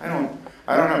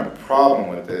have a problem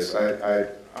with this. I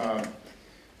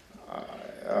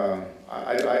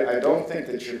don't think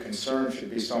that your concern should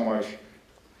be so much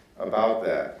about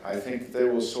that. I think they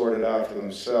will sort it out for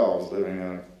themselves living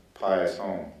in a pious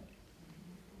home.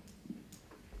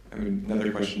 I have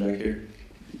another question back here.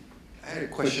 I had a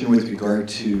question with regard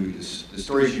to the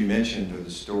stories you mentioned, or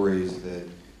the stories that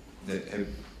have,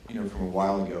 from a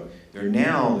while ago.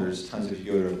 There's tons, if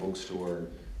you go to a bookstore,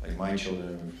 like my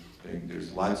children,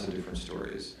 there's lots of different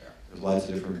stories. There's lots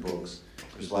of different books.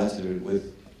 There's lots of it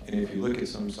and if you look at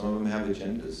some of them have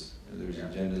agendas. There's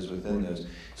agendas within those.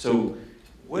 So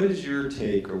what is your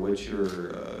take, or what's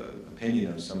your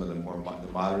opinion of some of the more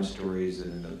the modern stories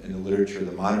in the literature,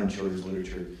 the modern children's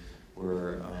literature,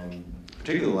 where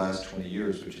particularly the last 20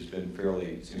 years, which has been fairly,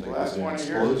 it seems The like last there's an 20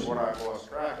 explosion. years is what I've lost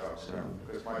track of, So.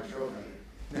 because my children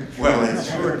Well,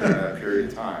 that's short in that period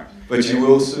of time. But you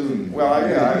will soon. Well,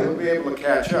 I will be able to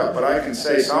catch up, but I can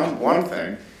say one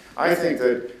thing. I think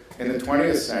that in the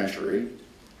 20th century,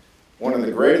 one of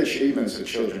the great achievements of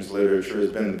children's literature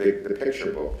has been the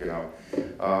picture book.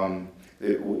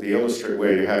 The illustrator,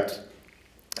 where you have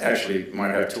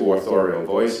might have two authorial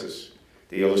voices,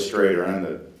 the illustrator and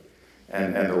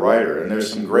the writer. And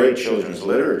there's some great children's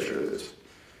literature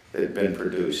that had been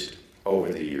produced over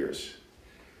the years.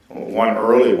 One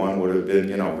early one would have been,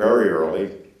 very early,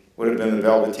 would have been the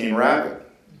Velveteen Rabbit.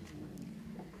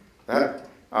 When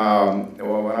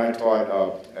I taught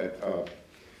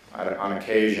on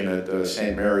occasion at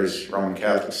St. Mary's Roman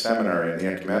Catholic Seminary and the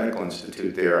Ecumenical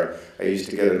Institute there, I used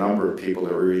to get a number of people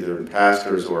that were either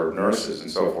pastors or nurses and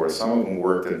so forth. Some of them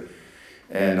worked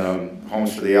in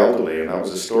homes for the elderly, and that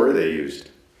was the story they used.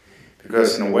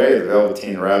 Because in a way, the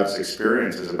Velveteen Rabbit's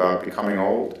experience is about becoming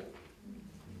old.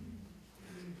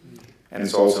 And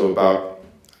it's also about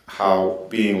how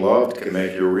being loved can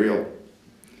make you real.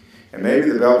 And maybe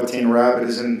the Velveteen Rabbit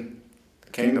is in the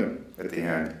kingdom at the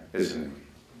end, isn't he?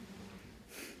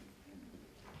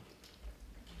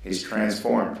 He's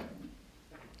transformed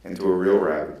into a real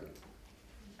rabbit.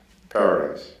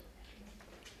 Paradise.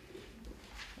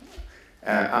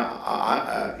 And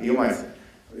I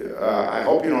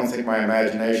hope you don't think my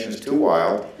imagination is too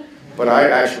wild, but I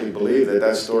actually believe that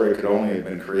that story could only have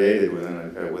been created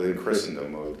within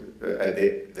Christendom, at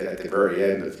the very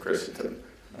end of Christendom.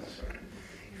 You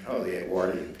know, the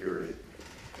Edwardian period.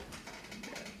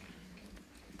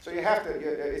 So you have to,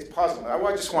 it's puzzling. I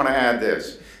just want to add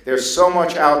this. There's so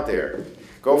much out there.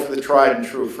 Go for the tried and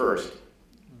true first.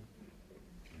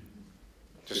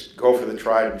 Just go for the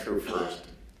tried and true first.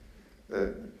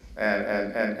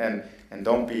 And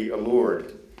don't be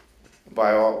allured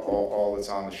by all that's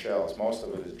on the shelves. Most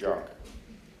of it is junk.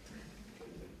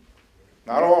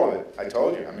 Not all of it, I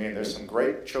told you. I mean, there's some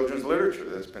great children's literature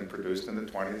that's been produced in the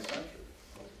 20th century.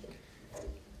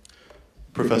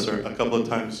 Professor, a couple of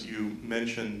times you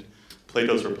mentioned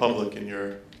Plato's Republic in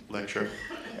your lecture.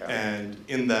 Yeah. And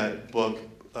in that book,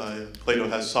 Plato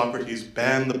has Socrates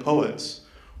ban the poets,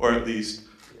 or at least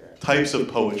types of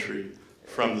poetry,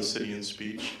 from the city and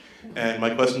speech. And my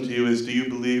question to you is, do you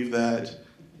believe that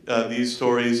these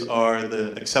stories are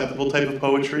the acceptable type of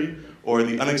poetry or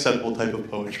the unacceptable type of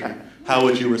poetry? How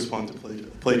would you respond to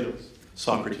Plato's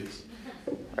Socrates?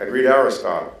 I'd read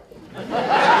Aristotle.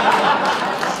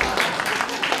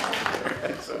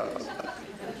 So,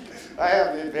 I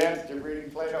have the advantage of reading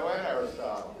Plato and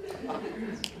Aristotle.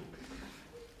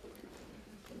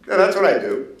 Yeah, that's what I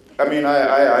do. I mean,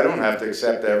 I don't have to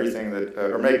accept everything that,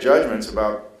 or make judgments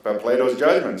about Plato's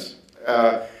judgments,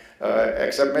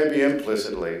 except maybe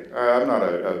implicitly. I'm not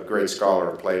a great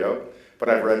scholar of Plato, but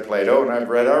I've read Plato and I've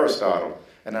read Aristotle,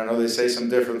 and I know they say some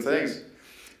different things,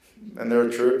 and there are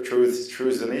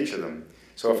truths in each of them.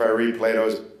 So if I read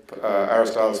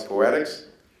Aristotle's Poetics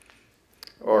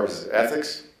or his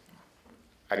Ethics,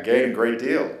 I gain a great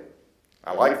deal.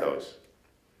 I like those.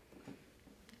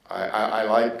 I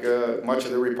like much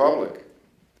of the Republic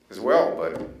as well,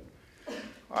 but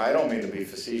I don't mean to be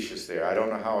facetious there. I don't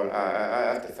know how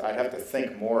I'd have to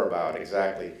think more about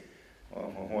exactly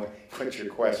what your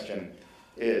question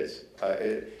is.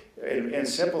 In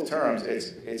simple terms,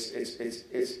 it's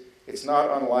not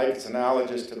unlike, it's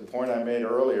analogous to the point I made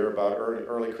earlier about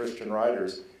early Christian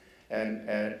writers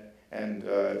and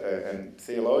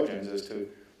theologians as to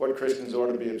what Christians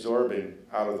ought to be absorbing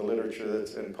out of the literature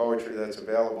and poetry that's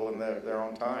available in their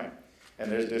own time.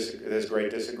 And there's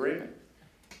great disagreement.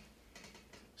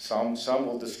 Some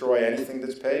will destroy anything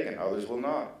that's pagan, others will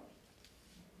not.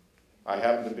 I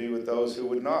happen to be with those who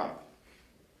would not.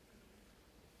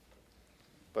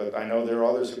 But I know there are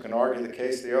others who can argue the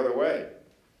case the other way.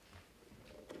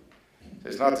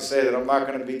 It's not to say that I'm not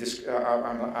going to be,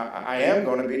 I am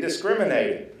going to be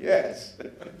discriminating, yes.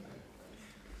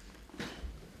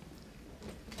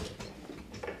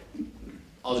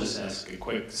 I'll just ask a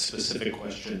quick, specific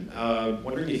question.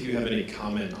 Wondering if you have any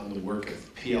comment on the work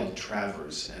of P.L.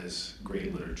 Travers as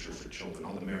great literature for children,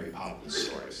 all the Mary Poppins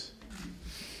stories.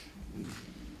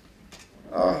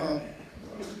 I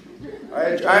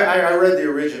read the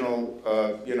original,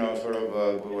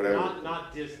 whatever.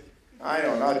 Not Disney. I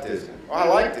know, not Disney. Well, I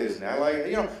like Disney.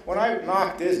 When I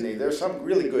knock Disney, there's some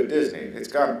really good Disney. It's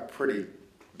gotten pretty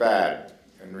bad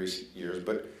in recent years,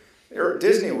 but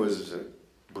Disney was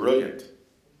brilliant.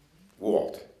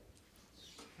 Walt.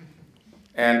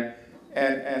 And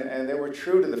they were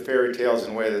true to the fairy tales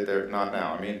in a way that they're not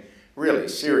now. I mean, really,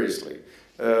 seriously.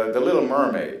 The Little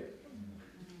Mermaid.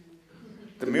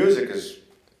 The music is,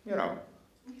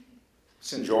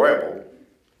 it's enjoyable.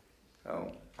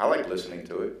 I like listening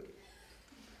to it.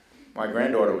 My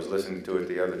granddaughter was listening to it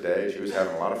the other day. She was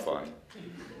having a lot of fun.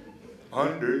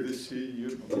 Under the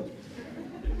sea,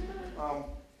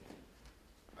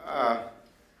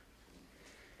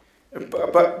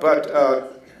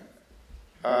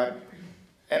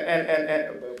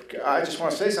 I just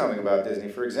want to say something about Disney.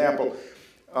 For example,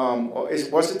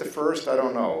 was it the first? I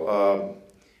don't know.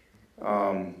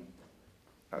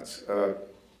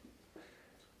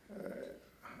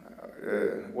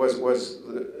 Was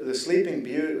the Sleeping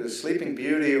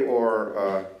Beauty,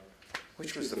 or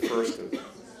which was the first of them?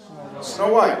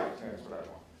 Snow White. That's what I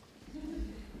want.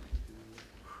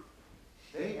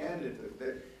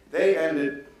 They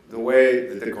ended the way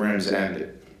that the Grimms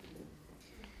ended.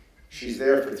 She's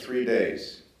there for 3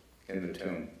 days in the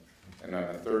tomb, and on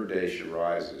the third day she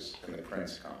rises, and the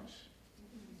prince comes.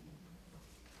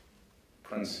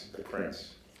 The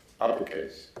prince,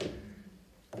 uppercase,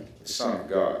 the Son of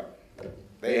God.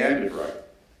 They ended right.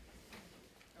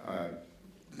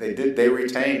 They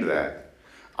retained that.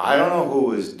 I don't know who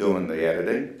was doing the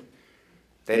editing.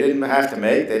 They didn't have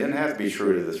to be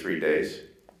true to the 3 days.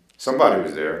 Somebody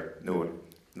was there, knew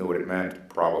what it meant,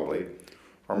 probably.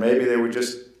 Or maybe they were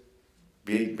just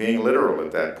being literal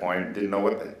at that point, didn't know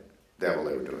what the devil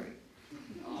they were doing.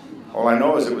 All I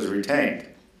know is it was retained.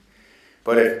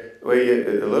 But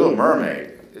The Little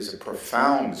Mermaid is a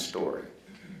profound story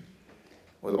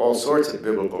with all sorts of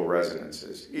biblical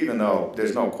resonances, even though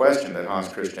there's no question that Hans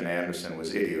Christian Andersen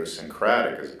was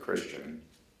idiosyncratic as a Christian.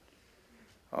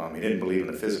 He didn't believe in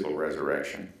the physical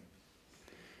resurrection.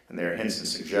 And there are hints and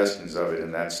suggestions of it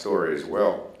in that story as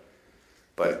well.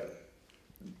 But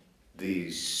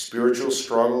the spiritual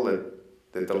struggle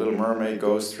that the Little Mermaid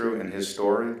goes through in his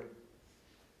story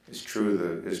is true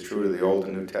to the Old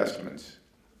and New Testaments.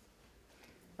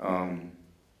 In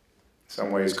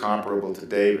some ways comparable to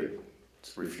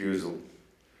David's refusal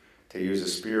to use a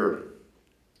spear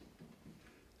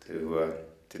to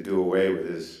do away with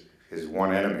his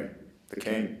one enemy, the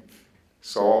king,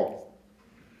 Saul.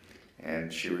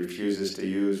 And she refuses to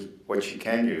use what she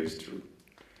can use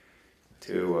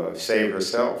to save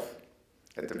herself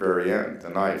at the very end, the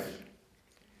knife.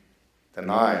 The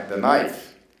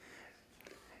knife.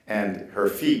 And her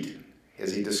feet,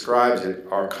 as he describes it,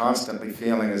 are constantly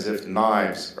feeling as if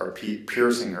knives are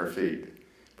piercing her feet.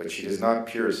 But she does not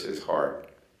pierce his heart.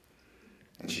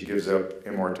 And she gives up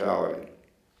immortality.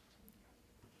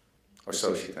 Or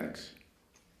so she thinks.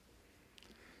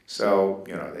 So,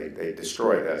 they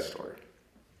destroyed that story.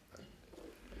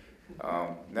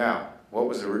 Now, what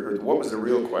was the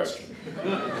real question?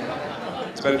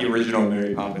 It's about the original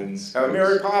Mary Poppins.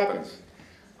 Mary Poppins.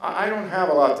 I don't have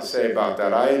a lot to say about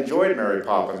that. I enjoyed Mary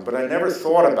Poppins, but I never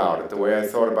thought about it the way I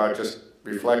thought about just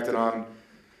reflecting on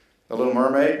The Little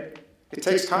Mermaid. It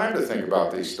takes time to think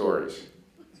about these stories.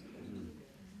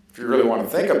 If you really want to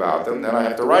think about them, then I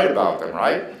have to write about them,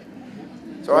 right?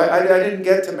 So I didn't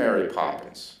get to Mary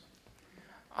Poppins.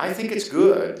 I think it's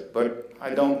good, but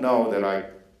I don't know that I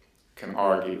can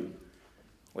argue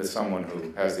with someone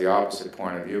who has the opposite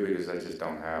point of view because I just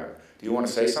don't have it. Do you want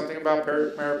to say something about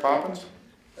Mary Poppins?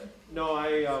 No,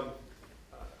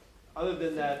 other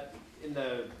than that, in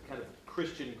the kind of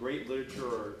Christian great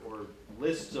literature or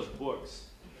lists of books,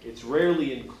 it's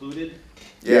rarely included.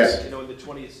 Yes. In the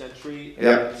 20th century.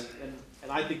 Yeah.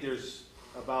 And I think there's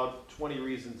about 20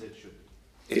 reasons it should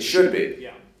be. It should be.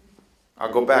 Yeah.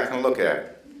 I'll go back and look at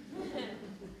it.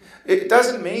 It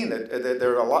doesn't mean that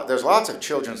there's lots of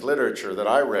children's literature that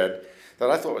I read that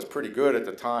I thought was pretty good at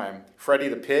the time. Freddie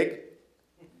the Pig.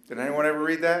 Did anyone ever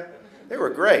read that? They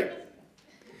were great.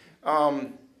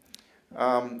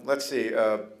 Let's see.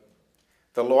 The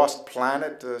Lost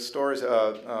Planet stories.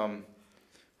 What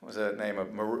was that name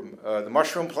of the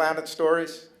Mushroom Planet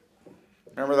stories?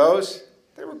 Remember those?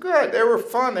 They were good. They were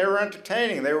fun. They were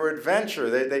entertaining. They were adventure.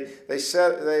 They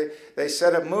set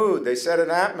a mood. They set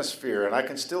an atmosphere, and I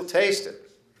can still taste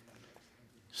it.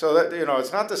 So that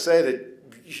it's not to say that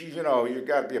you've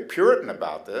got to be a Puritan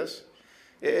about this.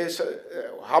 It's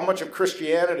how much of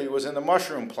Christianity was in the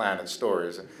Mushroom Planet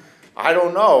stories. I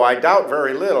don't know. I doubt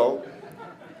very little.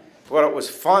 But it was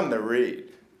fun to read.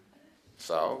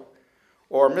 So,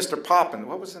 or Mr. Poppins.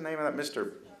 What was the name of that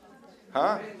Mr.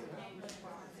 Huh?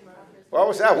 What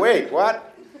was that? Wait,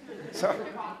 what? So,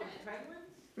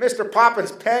 Mr.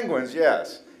 Poppins' Penguins,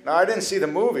 yes. Now, I didn't see the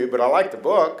movie, but I liked the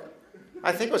book.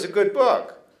 I think it was a good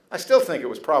book. I still think it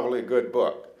was probably a good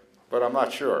book, but I'm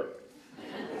not sure.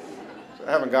 So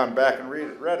I haven't gone back and read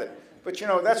it. But,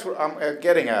 that's what I'm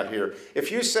getting at here.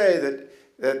 If you say that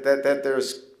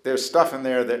there's stuff in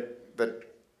there that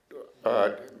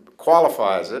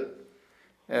qualifies it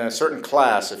in a certain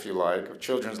class, if you like, of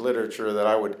children's literature that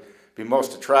I would be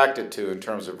most attracted to in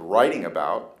terms of writing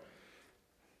about,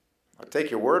 I'll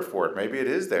take your word for it. Maybe it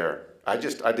is there. I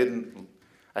didn't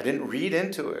read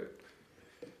into it.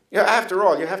 After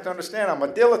all, you have to understand, I'm a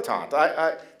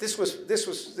dilettante. This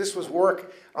was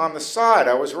work on the side.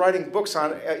 I was writing books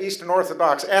on Eastern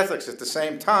Orthodox ethics at the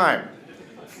same time.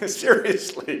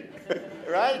 Seriously,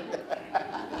 right?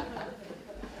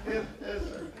 Yes,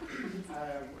 sir.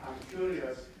 I'm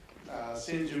curious.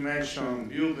 Since you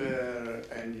mentioned Buber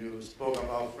and you spoke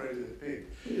about Freddie the Pig,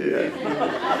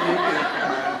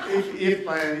 if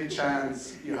by any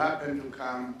chance you happen to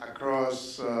come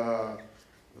across the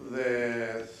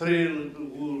Three Little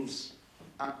Wolves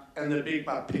and the Big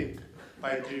Bad Pig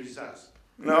by Jesus,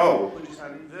 No. which is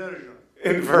an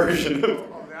Inversion of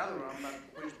the other one, but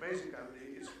which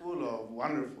basically is full of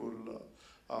wonderful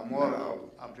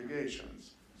moral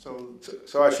applications. So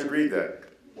I should read that.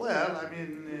 Well, I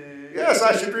mean... Yes,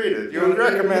 I should read it. You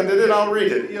recommended it, I'll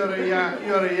read it. You're a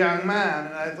young man,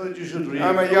 and I thought you should read it.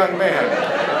 I'm a young man.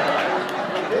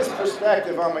 From his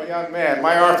perspective, I'm a young man.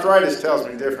 My arthritis tells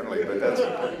me differently, but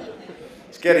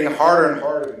it's getting harder and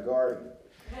harder to garden.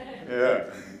 Yeah,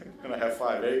 and I have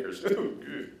 5 acres.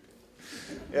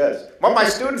 Yes. Well, my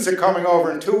students are coming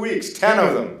over in 2 weeks, 10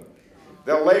 of them.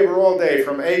 They'll labor all day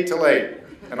from 8 till 8,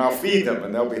 and I'll feed them,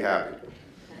 and they'll be happy.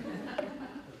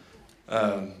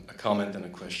 A comment and a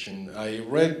question. I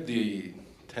read The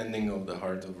Tending of the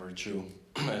Heart of Virtue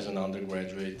as an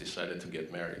undergraduate, decided to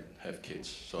get married, have kids,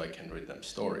 so I can read them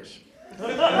stories.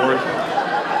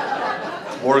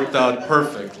 Worked out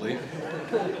perfectly.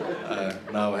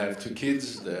 Now I have 2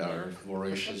 kids. They are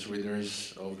voracious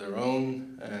readers of their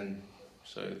own, and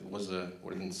so it was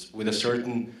with a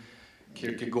certain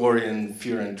Kierkegaardian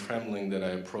fear and trembling that I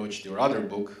approached your other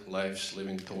book, Life's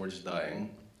Living Towards Dying.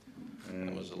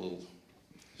 It was a little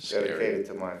scary. Dedicated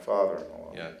to my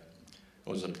father-in-law. Yeah, it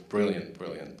was a brilliant,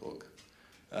 brilliant book.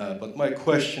 But my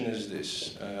question is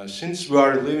this. Since we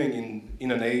are living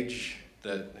in an age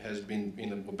that has been,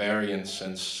 in a barbarian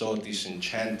sense, so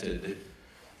disenchanted,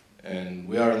 and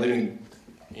we are living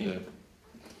in a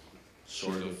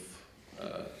sort of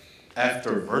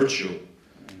after virtue,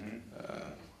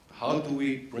 how do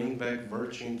we bring back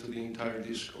virtue into the entire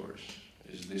discourse?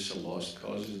 Is this a lost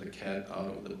cause? Is the cat out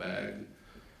of the bag?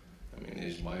 I mean,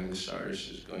 is Miley Cyrus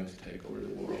is going to take over the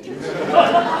world?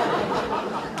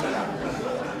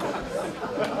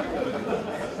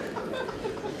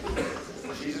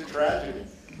 She's a tragedy.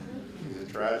 She's a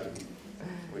tragedy.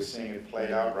 We're seeing it played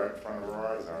out right in front of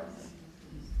our eyes, aren't we?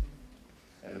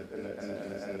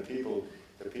 And the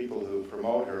people who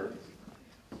promote her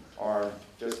are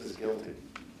just as guilty.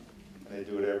 And they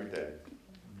do it every day.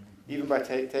 Even by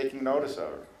taking notice of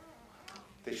her.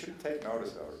 They shouldn't take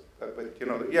notice of her. But you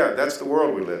know, yeah, that's the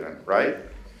world we live in, right?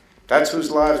 That's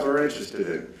whose lives we're interested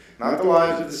in. Not the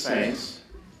lives of the saints,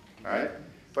 right?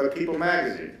 But People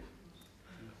magazine.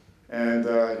 And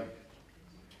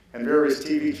various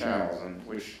TV channels in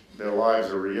which their lives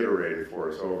are reiterated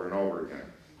for us over and over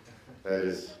again. That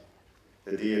is,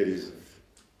 the deities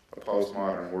of a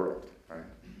postmodern world, right?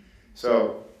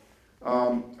 So,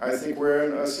 I think we're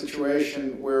in a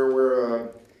situation where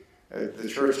the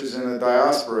church is in a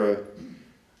diaspora.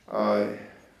 I'm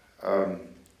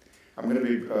going to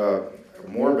be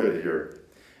morbid here.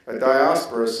 A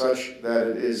diaspora such that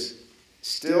it is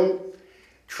still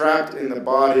trapped in the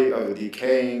body of a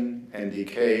decaying and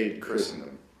decayed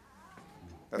Christendom.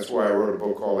 That's why I wrote a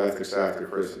book called Ethics After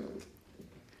Christendom.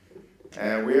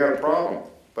 And we have a problem,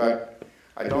 but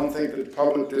I don't think that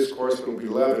public discourse will be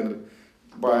leavened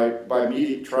by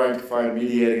trying to find a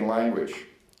mediating language.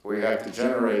 We have to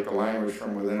generate the language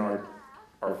from within our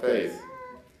faith,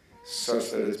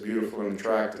 such that it's beautiful and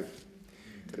attractive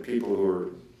to people who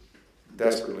are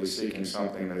desperately seeking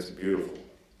something that's beautiful.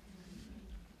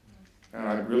 And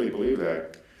I really believe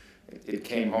that. It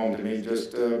came home to me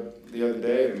just the other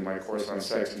day in my course on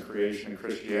sex and creation and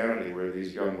Christianity, where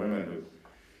these young women who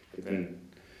had been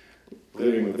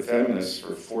living with the feminists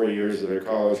for 4 years of their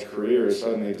college career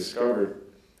suddenly discovered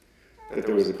that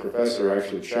there was a professor who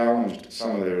actually challenged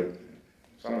some of their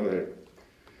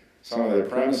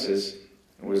premises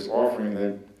and was offering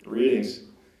them readings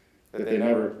that they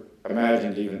never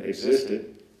imagined even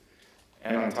existed.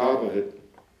 And on top of it,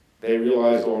 they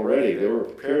realized already, they were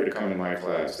prepared to come to my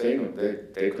class. They knew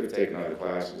they could have taken other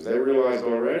classes. They realized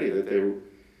already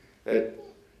that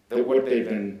what they've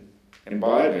been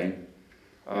imbibing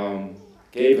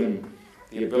gave them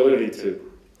the ability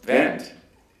to vent,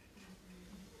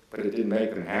 but it didn't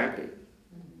make them happy.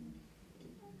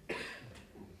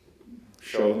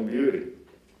 Show them beauty.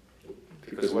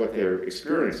 Because what they're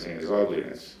experiencing is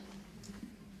ugliness.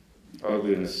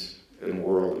 Ugliness in a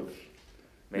world of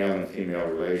male and female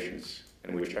relations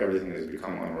in which everything has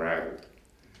become unraveled.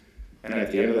 And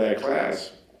at the end of that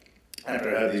class,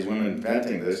 after I had these women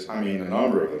venting this, I mean a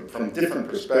number of them, from different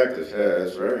perspectives,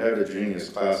 as a very heterogeneous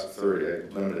class of 30, I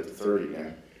limited it to 30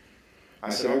 again. I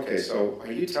said, okay, so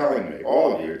are you telling me,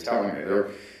 all of you are telling me, there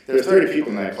are 30 people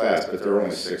in that class, but there are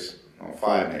only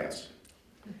 5 males.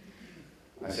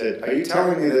 I said, are you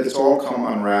telling me that it's all come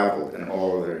unraveled in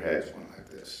all of their heads went like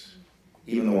this?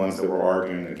 Even the ones that were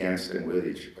arguing against and with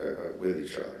each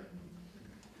other.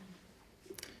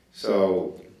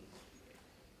 So,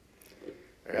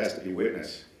 there has to be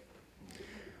witness.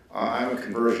 I'm a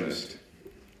conversionist.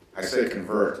 I say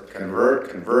convert, convert,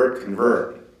 convert,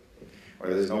 convert, or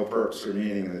there's no purpose or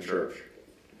meaning in the church.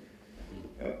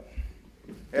 Yep.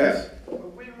 Yes?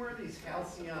 But when were these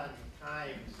halcyon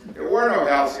times? There were no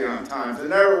halcyon times. There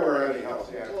never were any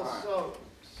halcyon times.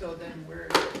 So then we're...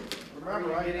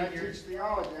 Remember, I teach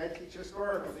theology. I teach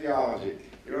historical theology.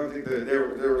 You don't think that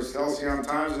there was halcyon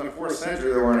times in the 4th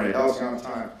century? There weren't any halcyon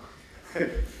times.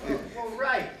 well,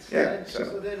 right. Yeah.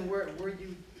 So then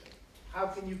how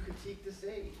can you critique this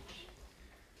age?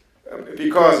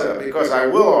 Because I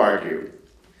will argue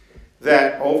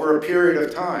that over a period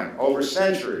of time, over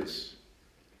centuries,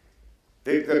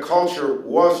 the culture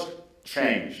was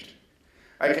changed.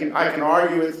 I can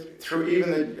argue it through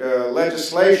even the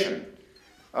legislation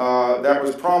that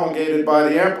was promulgated by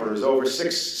the emperors over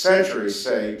 6 centuries,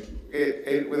 say,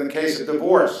 in the case of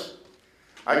divorce.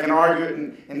 I can argue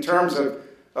it in terms of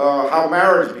how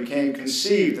marriage became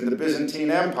conceived in the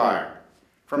Byzantine Empire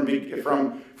from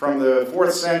the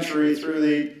 4th century through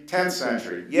the 10th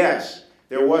century. Yes,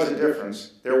 there was a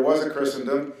difference. There was a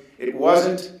Christendom. It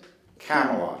wasn't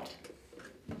Camelot.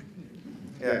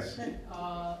 Yes?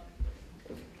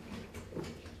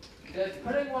 Does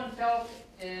putting oneself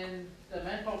in the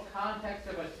mental context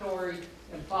of a story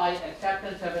imply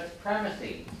acceptance of its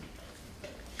premises?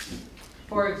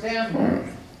 For example,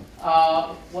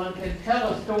 one can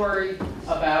tell a story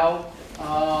about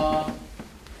a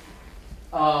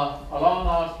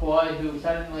long-lost boy who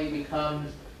suddenly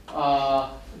becomes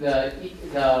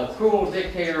the cruel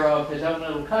dictator of his own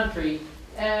little country,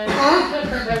 and just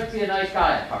turns out to be a nice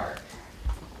guy at heart.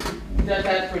 Does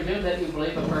that presume that you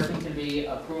believe a person can be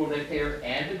a cruel dictator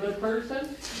and a good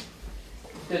person?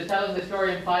 Does telling the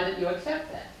story imply that you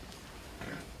accept that?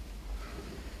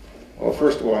 Well,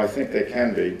 first of all, I think they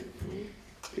can be,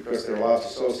 because there are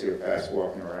lots of sociopaths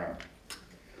walking around.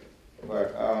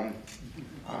 But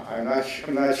I'm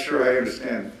not sure I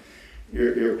understand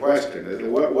your question.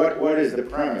 What is the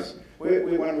premise? When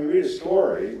we read a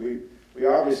story, we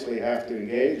obviously have to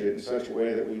engage it in such a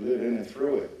way that we live in and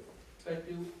through it.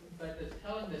 But does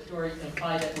telling the story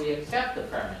imply that we accept the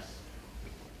premise?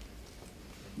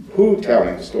 Who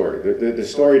telling the story? The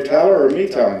storyteller or me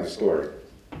telling the story?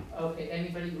 Okay,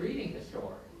 anybody reading the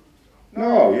story?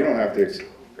 No, you don't have to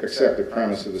accept the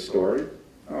premise of the story.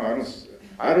 No,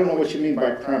 I don't know what you mean by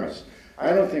premise.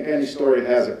 I don't think any story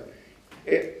has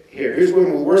here's one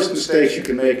of the worst mistakes you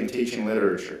can make in teaching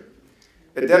literature.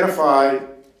 Identify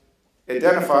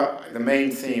the main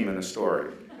theme in a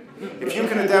story. If you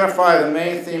can identify the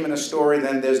main theme in a story,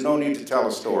 then there's no need to tell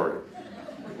a story.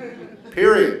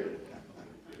 Period.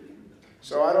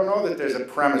 So I don't know that there's a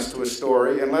premise to a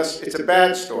story unless it's a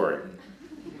bad story.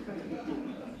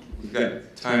 We've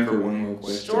got time for one more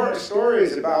question. Story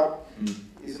is about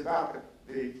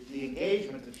the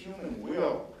engagement of human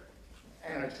will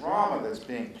and a drama that's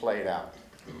being played out.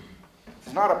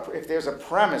 It's not if there's a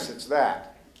premise, it's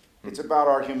that. It's about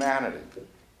our humanity.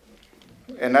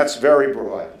 And that's very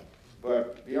broad.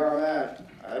 But beyond that,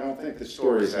 I don't think the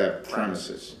stories have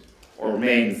premises or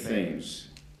main themes.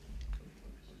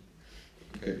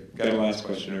 Okay, got a last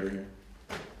question over here.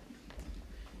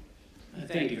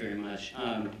 Thank you very much.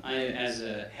 As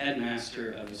a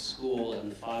headmaster of a school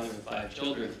and the father of 5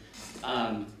 children,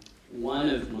 one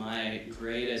of my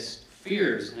greatest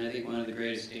fears, and I think one of the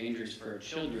greatest dangers for our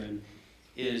children,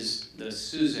 is the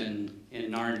Susan in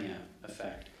Narnia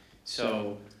effect.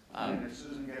 So, that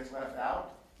Susan gets left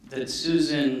out? That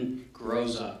Susan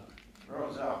grows up.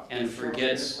 And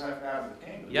forgets. She gets left out of the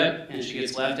kingdom. Yep, and she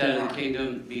gets left out of the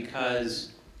kingdom because.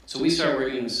 So we start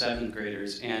working with 7th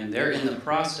graders, and they're in the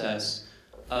process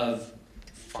of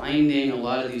finding a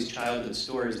lot of these childhood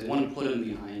stories. They want to put them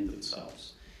behind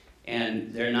themselves.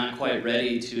 And they're not quite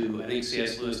ready to, I think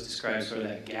C.S. Lewis describes sort of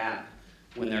that gap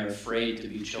when they're afraid to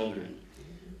be children.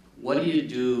 What do you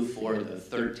do for the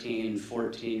 13,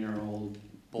 14-year-old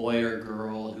boy or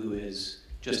girl who is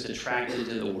just attracted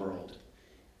to the world?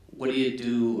 What do you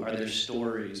do? Are there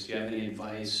stories? Do you have any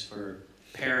advice for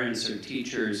parents or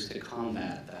teachers to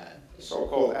combat that?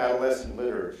 So-called adolescent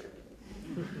literature.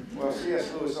 Well,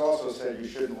 C.S. Lewis also said you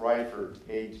shouldn't write for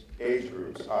age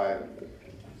groups either.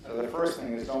 So the first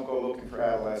thing is don't go looking for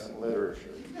adolescent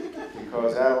literature,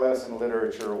 because adolescent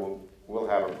literature will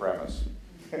have a premise.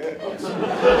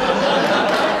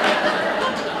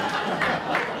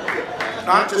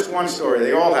 Not just one story,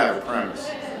 they all have a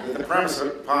premise. The premise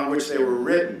upon which they were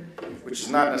written, which is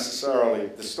not necessarily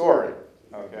the story,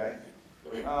 okay?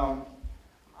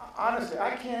 Honestly,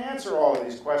 I can't answer all of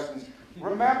these questions.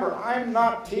 Remember, I'm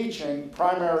not teaching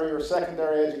primary or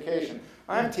secondary education.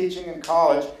 I'm teaching in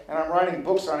college, and I'm writing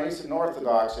books on Eastern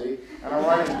Orthodoxy, and I'm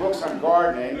writing books on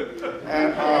gardening,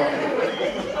 and I'm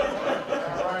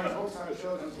writing books on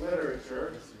children's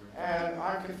literature, and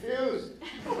I'm confused.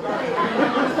 I'm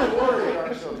not worried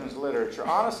on children's literature.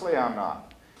 Honestly, I'm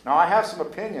not. Now, I have some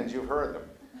opinions. You've heard them.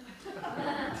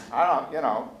 I don't,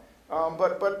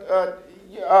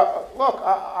 Look,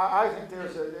 I think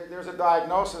there's a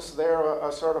diagnosis there,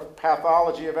 a sort of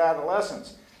pathology of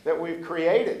adolescence that we've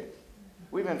created.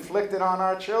 We've inflicted on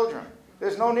our children.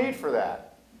 There's no need for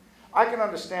that. I can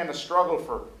understand the struggle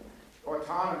for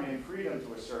autonomy and freedom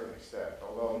to a certain extent,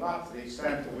 although not to the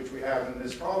extent to which we have in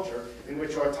this culture, in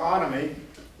which autonomy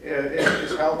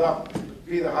is held up to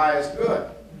be the highest good.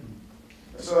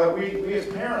 So that we as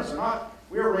parents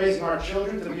we're raising our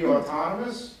children to be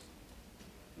autonomous.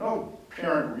 No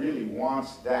parent really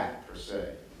wants that, per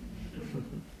se.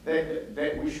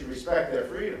 We should respect their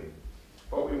freedom,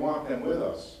 but we want them with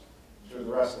us through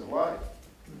the rest of life.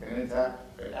 And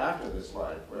after this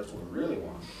life, that's what we really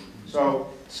want. So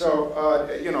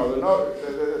you know,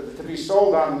 to be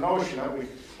sold on the notion that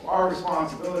our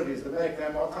responsibility is to make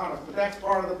them autonomous, but that's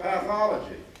part of the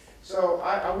pathology. So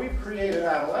we've created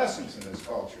adolescence in this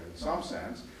culture, in some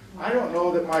sense. I don't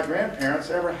know that my grandparents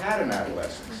ever had an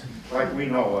adolescence, like we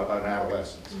know an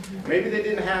adolescence. Maybe they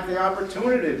didn't have the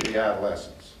opportunity to be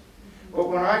adolescents. But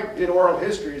when I did oral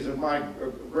histories of my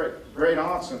great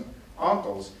aunts and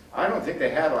uncles, I don't think they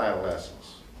had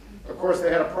adolescence. Of course,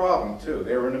 they had a problem, too.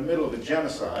 They were in the middle of a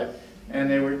genocide, and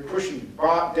they were pushing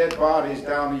dead bodies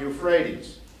down the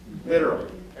Euphrates, literally.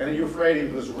 And the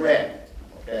Euphrates was red,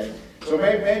 okay? So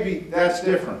maybe that's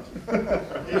different.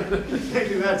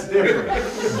 Maybe that's different.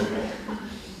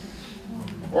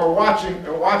 Or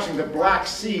watching the Black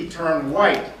Sea turn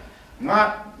white,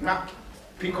 not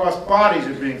because bodies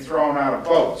are being thrown out of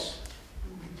boats,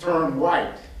 turn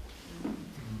white.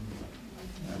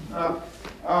 I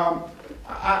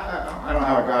don't know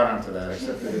how I got onto that,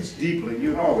 except that it's deeply,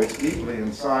 it's deeply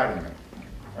inside of me.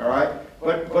 All right?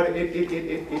 But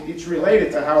it's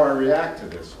related to how I react to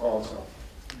this also.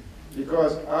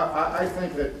 Because I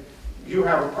think that you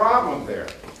have a problem there.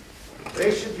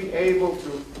 They should be able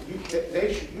to,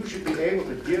 you should be able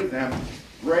to give them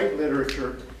great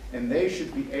literature, and they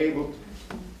should be able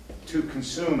to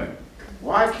consume it.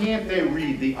 Why can't they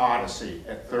read the Odyssey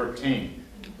at 13?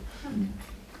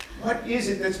 What is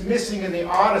it that's missing in the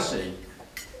Odyssey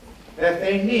that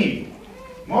they need?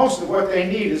 Most of what they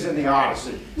need is in the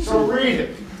Odyssey. So read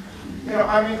it. You know,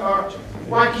 I mean,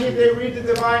 why can't they read the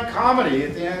Divine Comedy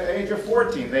at the age of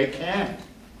 14? They can.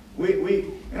 You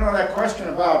know, that question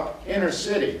about inner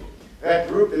city, that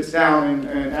group that's down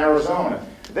in Arizona,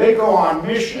 they go on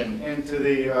mission into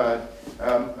the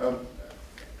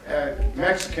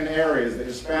Mexican areas, the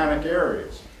Hispanic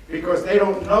areas, because they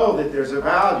don't know that there's a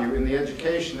value in the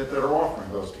education that they're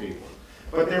offering those people.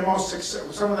 But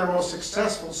some of their most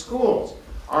successful schools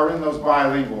are in those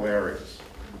bilingual areas.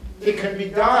 It can be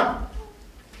done.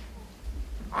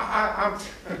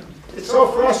 It's so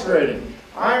frustrating.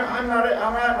 I'm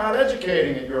not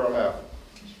educating at your level.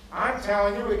 I'm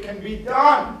telling you it can be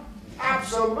done.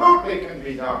 Absolutely can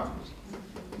be done.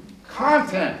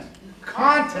 Content.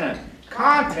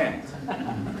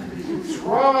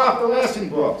 Throw out the lesson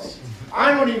books.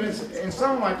 I don't even, in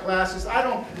some of my classes, I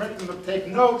don't make them to take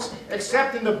notes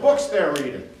except in the books they're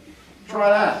reading. Try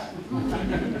that.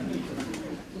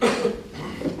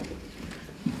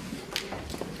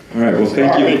 All right, well,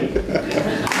 thank you.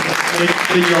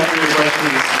 Thank you all for your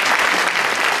questions.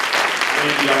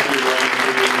 Thank you all for your writing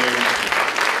for being there.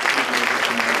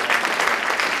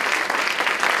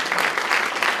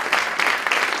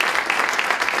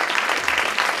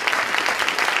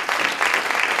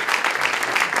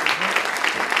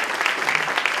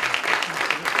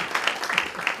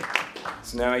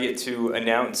 So now I get to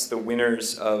announce the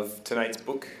winners of tonight's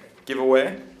book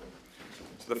giveaway.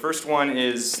 So the first one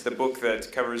is the book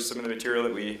that covers some of the material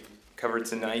that we covered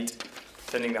tonight,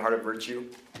 Tending the Heart of Virtue,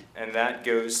 and that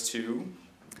goes to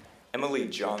Emily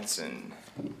Johnson.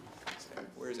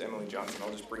 Where's Emily Johnson?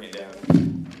 I'll just bring it down.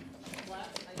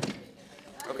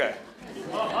 Okay.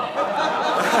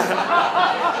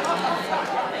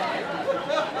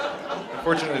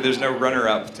 Unfortunately, there's no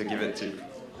runner-up to give it to.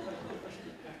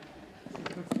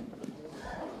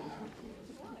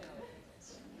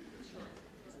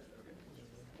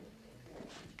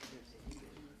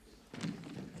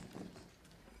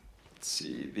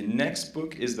 The next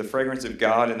book is The Fragrance of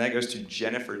God, and that goes to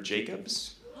Jennifer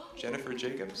Jacobs. Jennifer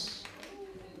Jacobs.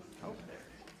 Oh.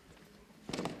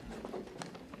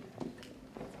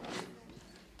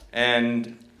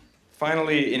 And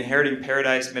finally, Inheriting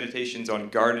Paradise, Meditations on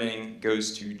Gardening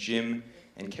goes to Jim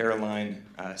and Caroline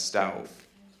Stauff.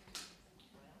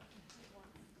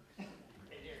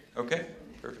 Okay,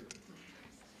 perfect.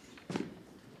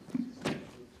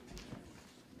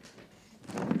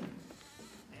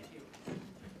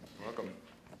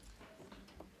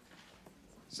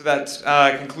 So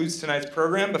that concludes tonight's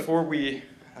program. Before we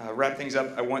wrap things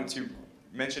up, I want to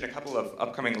mention a couple of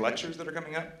upcoming lectures that are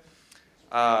coming up.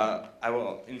 I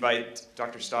will invite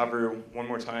Dr. Stavru one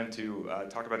more time to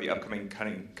talk about the upcoming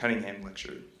Cunningham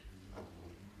lecture.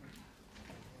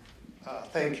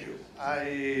 Thank you.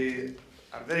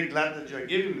 I'm very glad that you are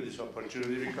giving me this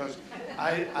opportunity because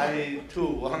I too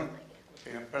want,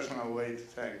 in a personal way, to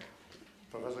thank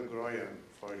Professor Guroian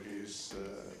for his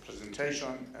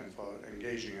presentation and for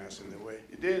engaging us in the way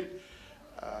he did.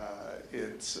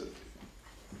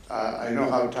 I know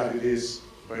how tough it is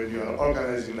when you are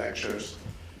organizing lectures.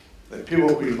 The people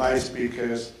who invite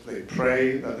speakers, they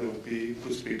pray that there will be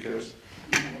good speakers.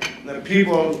 The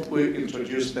people who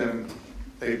introduce them,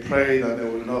 they pray that they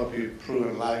will not be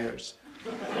proven liars. I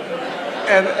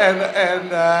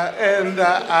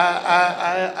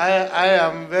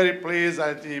am very pleased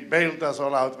that he bailed us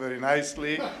all out very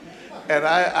nicely. And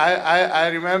I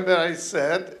remember I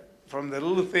said, from the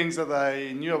little things that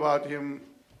I knew about him,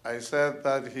 I said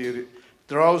that he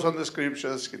draws on the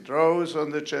scriptures, he draws on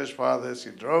the church fathers,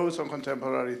 he draws on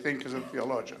contemporary thinkers and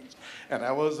theologians. And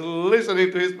I was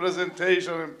listening to his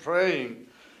presentation and praying,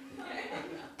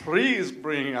 please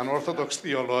bring an Orthodox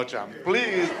theologian,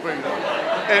 please bring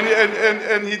that.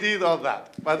 And he did all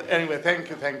that. But anyway, thank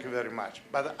you very much.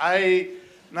 But I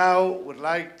now would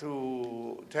like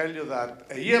to tell you that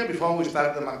a year before we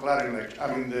started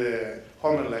the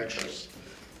Homer lectures,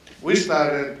 we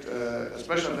started a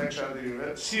special lecture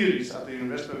series at the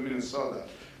University of Minnesota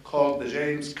called the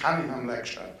James Cunningham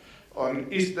Lecture on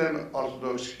Eastern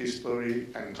Orthodox history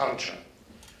and culture.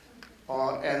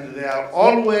 And they are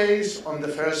always on the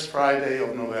first Friday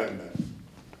of November.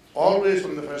 Always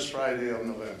on the first Friday of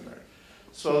November.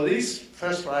 So this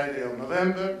first Friday of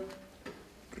November,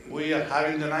 we are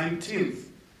having the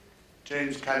 19th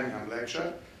James Cunningham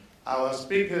Lecture. Our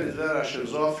speaker is Vera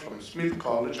Shizov from Smith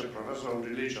College, a professor of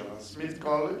religion at Smith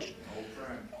College.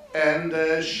 And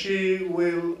she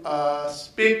will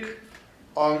speak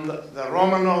on the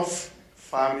Romanov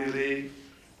family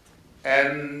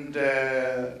and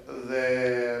the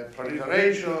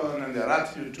proliferation and their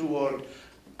attitude toward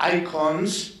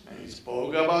icons. And he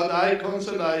spoke about icons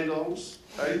and idols.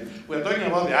 Right? We're talking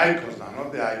about the icons now,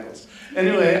 not the idols.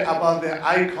 Anyway, about the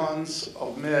icons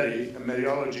of Mary and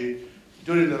Mariology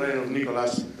during the reign of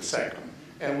Nicholas II.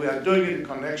 And we are doing it in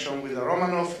connection with the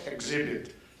Romanov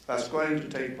exhibit that's going to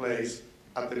take place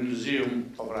at the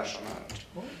Museum of Russian Art.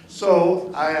 So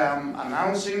I am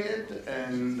announcing it,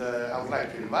 and I would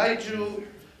like to invite you.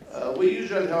 We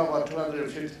usually have about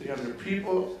 250, 300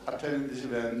 people attending this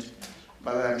event,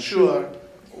 but I'm sure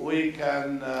we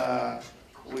can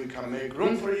make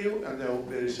room for you, and there will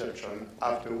be a reception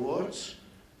afterwards.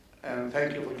 And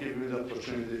thank you for giving me the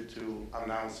opportunity to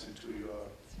announce it to your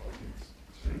audience.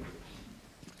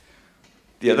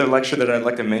 The other lecture that I'd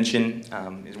like to mention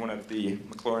is one of the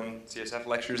McLaurin CSF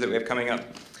lectures that we have coming up.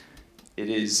 It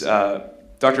is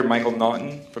Dr. Michael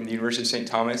Naughton from the University of St.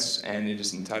 Thomas, and it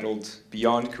is entitled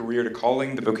Beyond Career to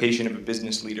Calling, the Vocation of a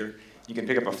Business Leader. You can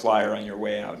pick up a flyer on your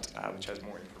way out, which has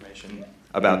more information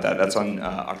about that. That's on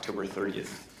October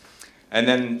 30th. And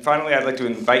then finally, I'd like to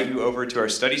invite you over to our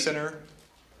study center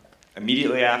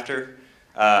immediately after.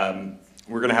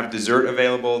 We're going to have dessert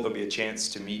available. There'll be a chance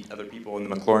to meet other people in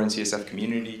the McLaurin CSF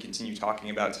community, continue talking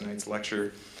about tonight's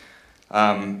lecture.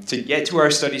 To get to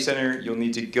our study center, you'll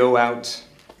need to go out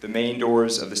the main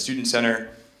doors of the student center,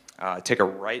 take a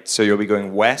right, so you'll be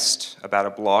going west about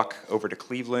a block over to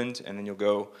Cleveland, and then you'll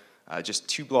go just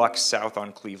 2 blocks south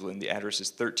on Cleveland. The address is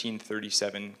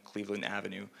 1337 Cleveland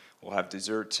Avenue. We'll have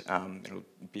dessert. It'll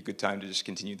be a good time to just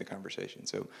continue the conversation.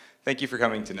 So thank you for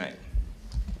coming tonight.